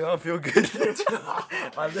mom I was like, I don't feel good.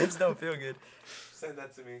 My lips don't feel good. Send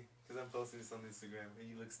that to me, because I'm posting this on Instagram, and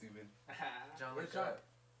you look stupid. John, Where's look John? up.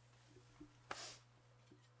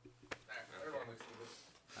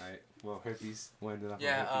 Alright, well, herpes. We'll end it off on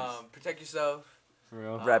Yeah, herpes. protect yourself. For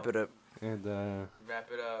real. Wrap it up. And, Wrap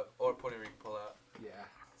it up. Or Puerto Rico pull out. yeah.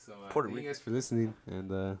 So, Puerto thank you Rico. guys for listening,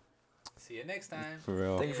 and, See you next time. for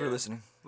real. Thank you for listening.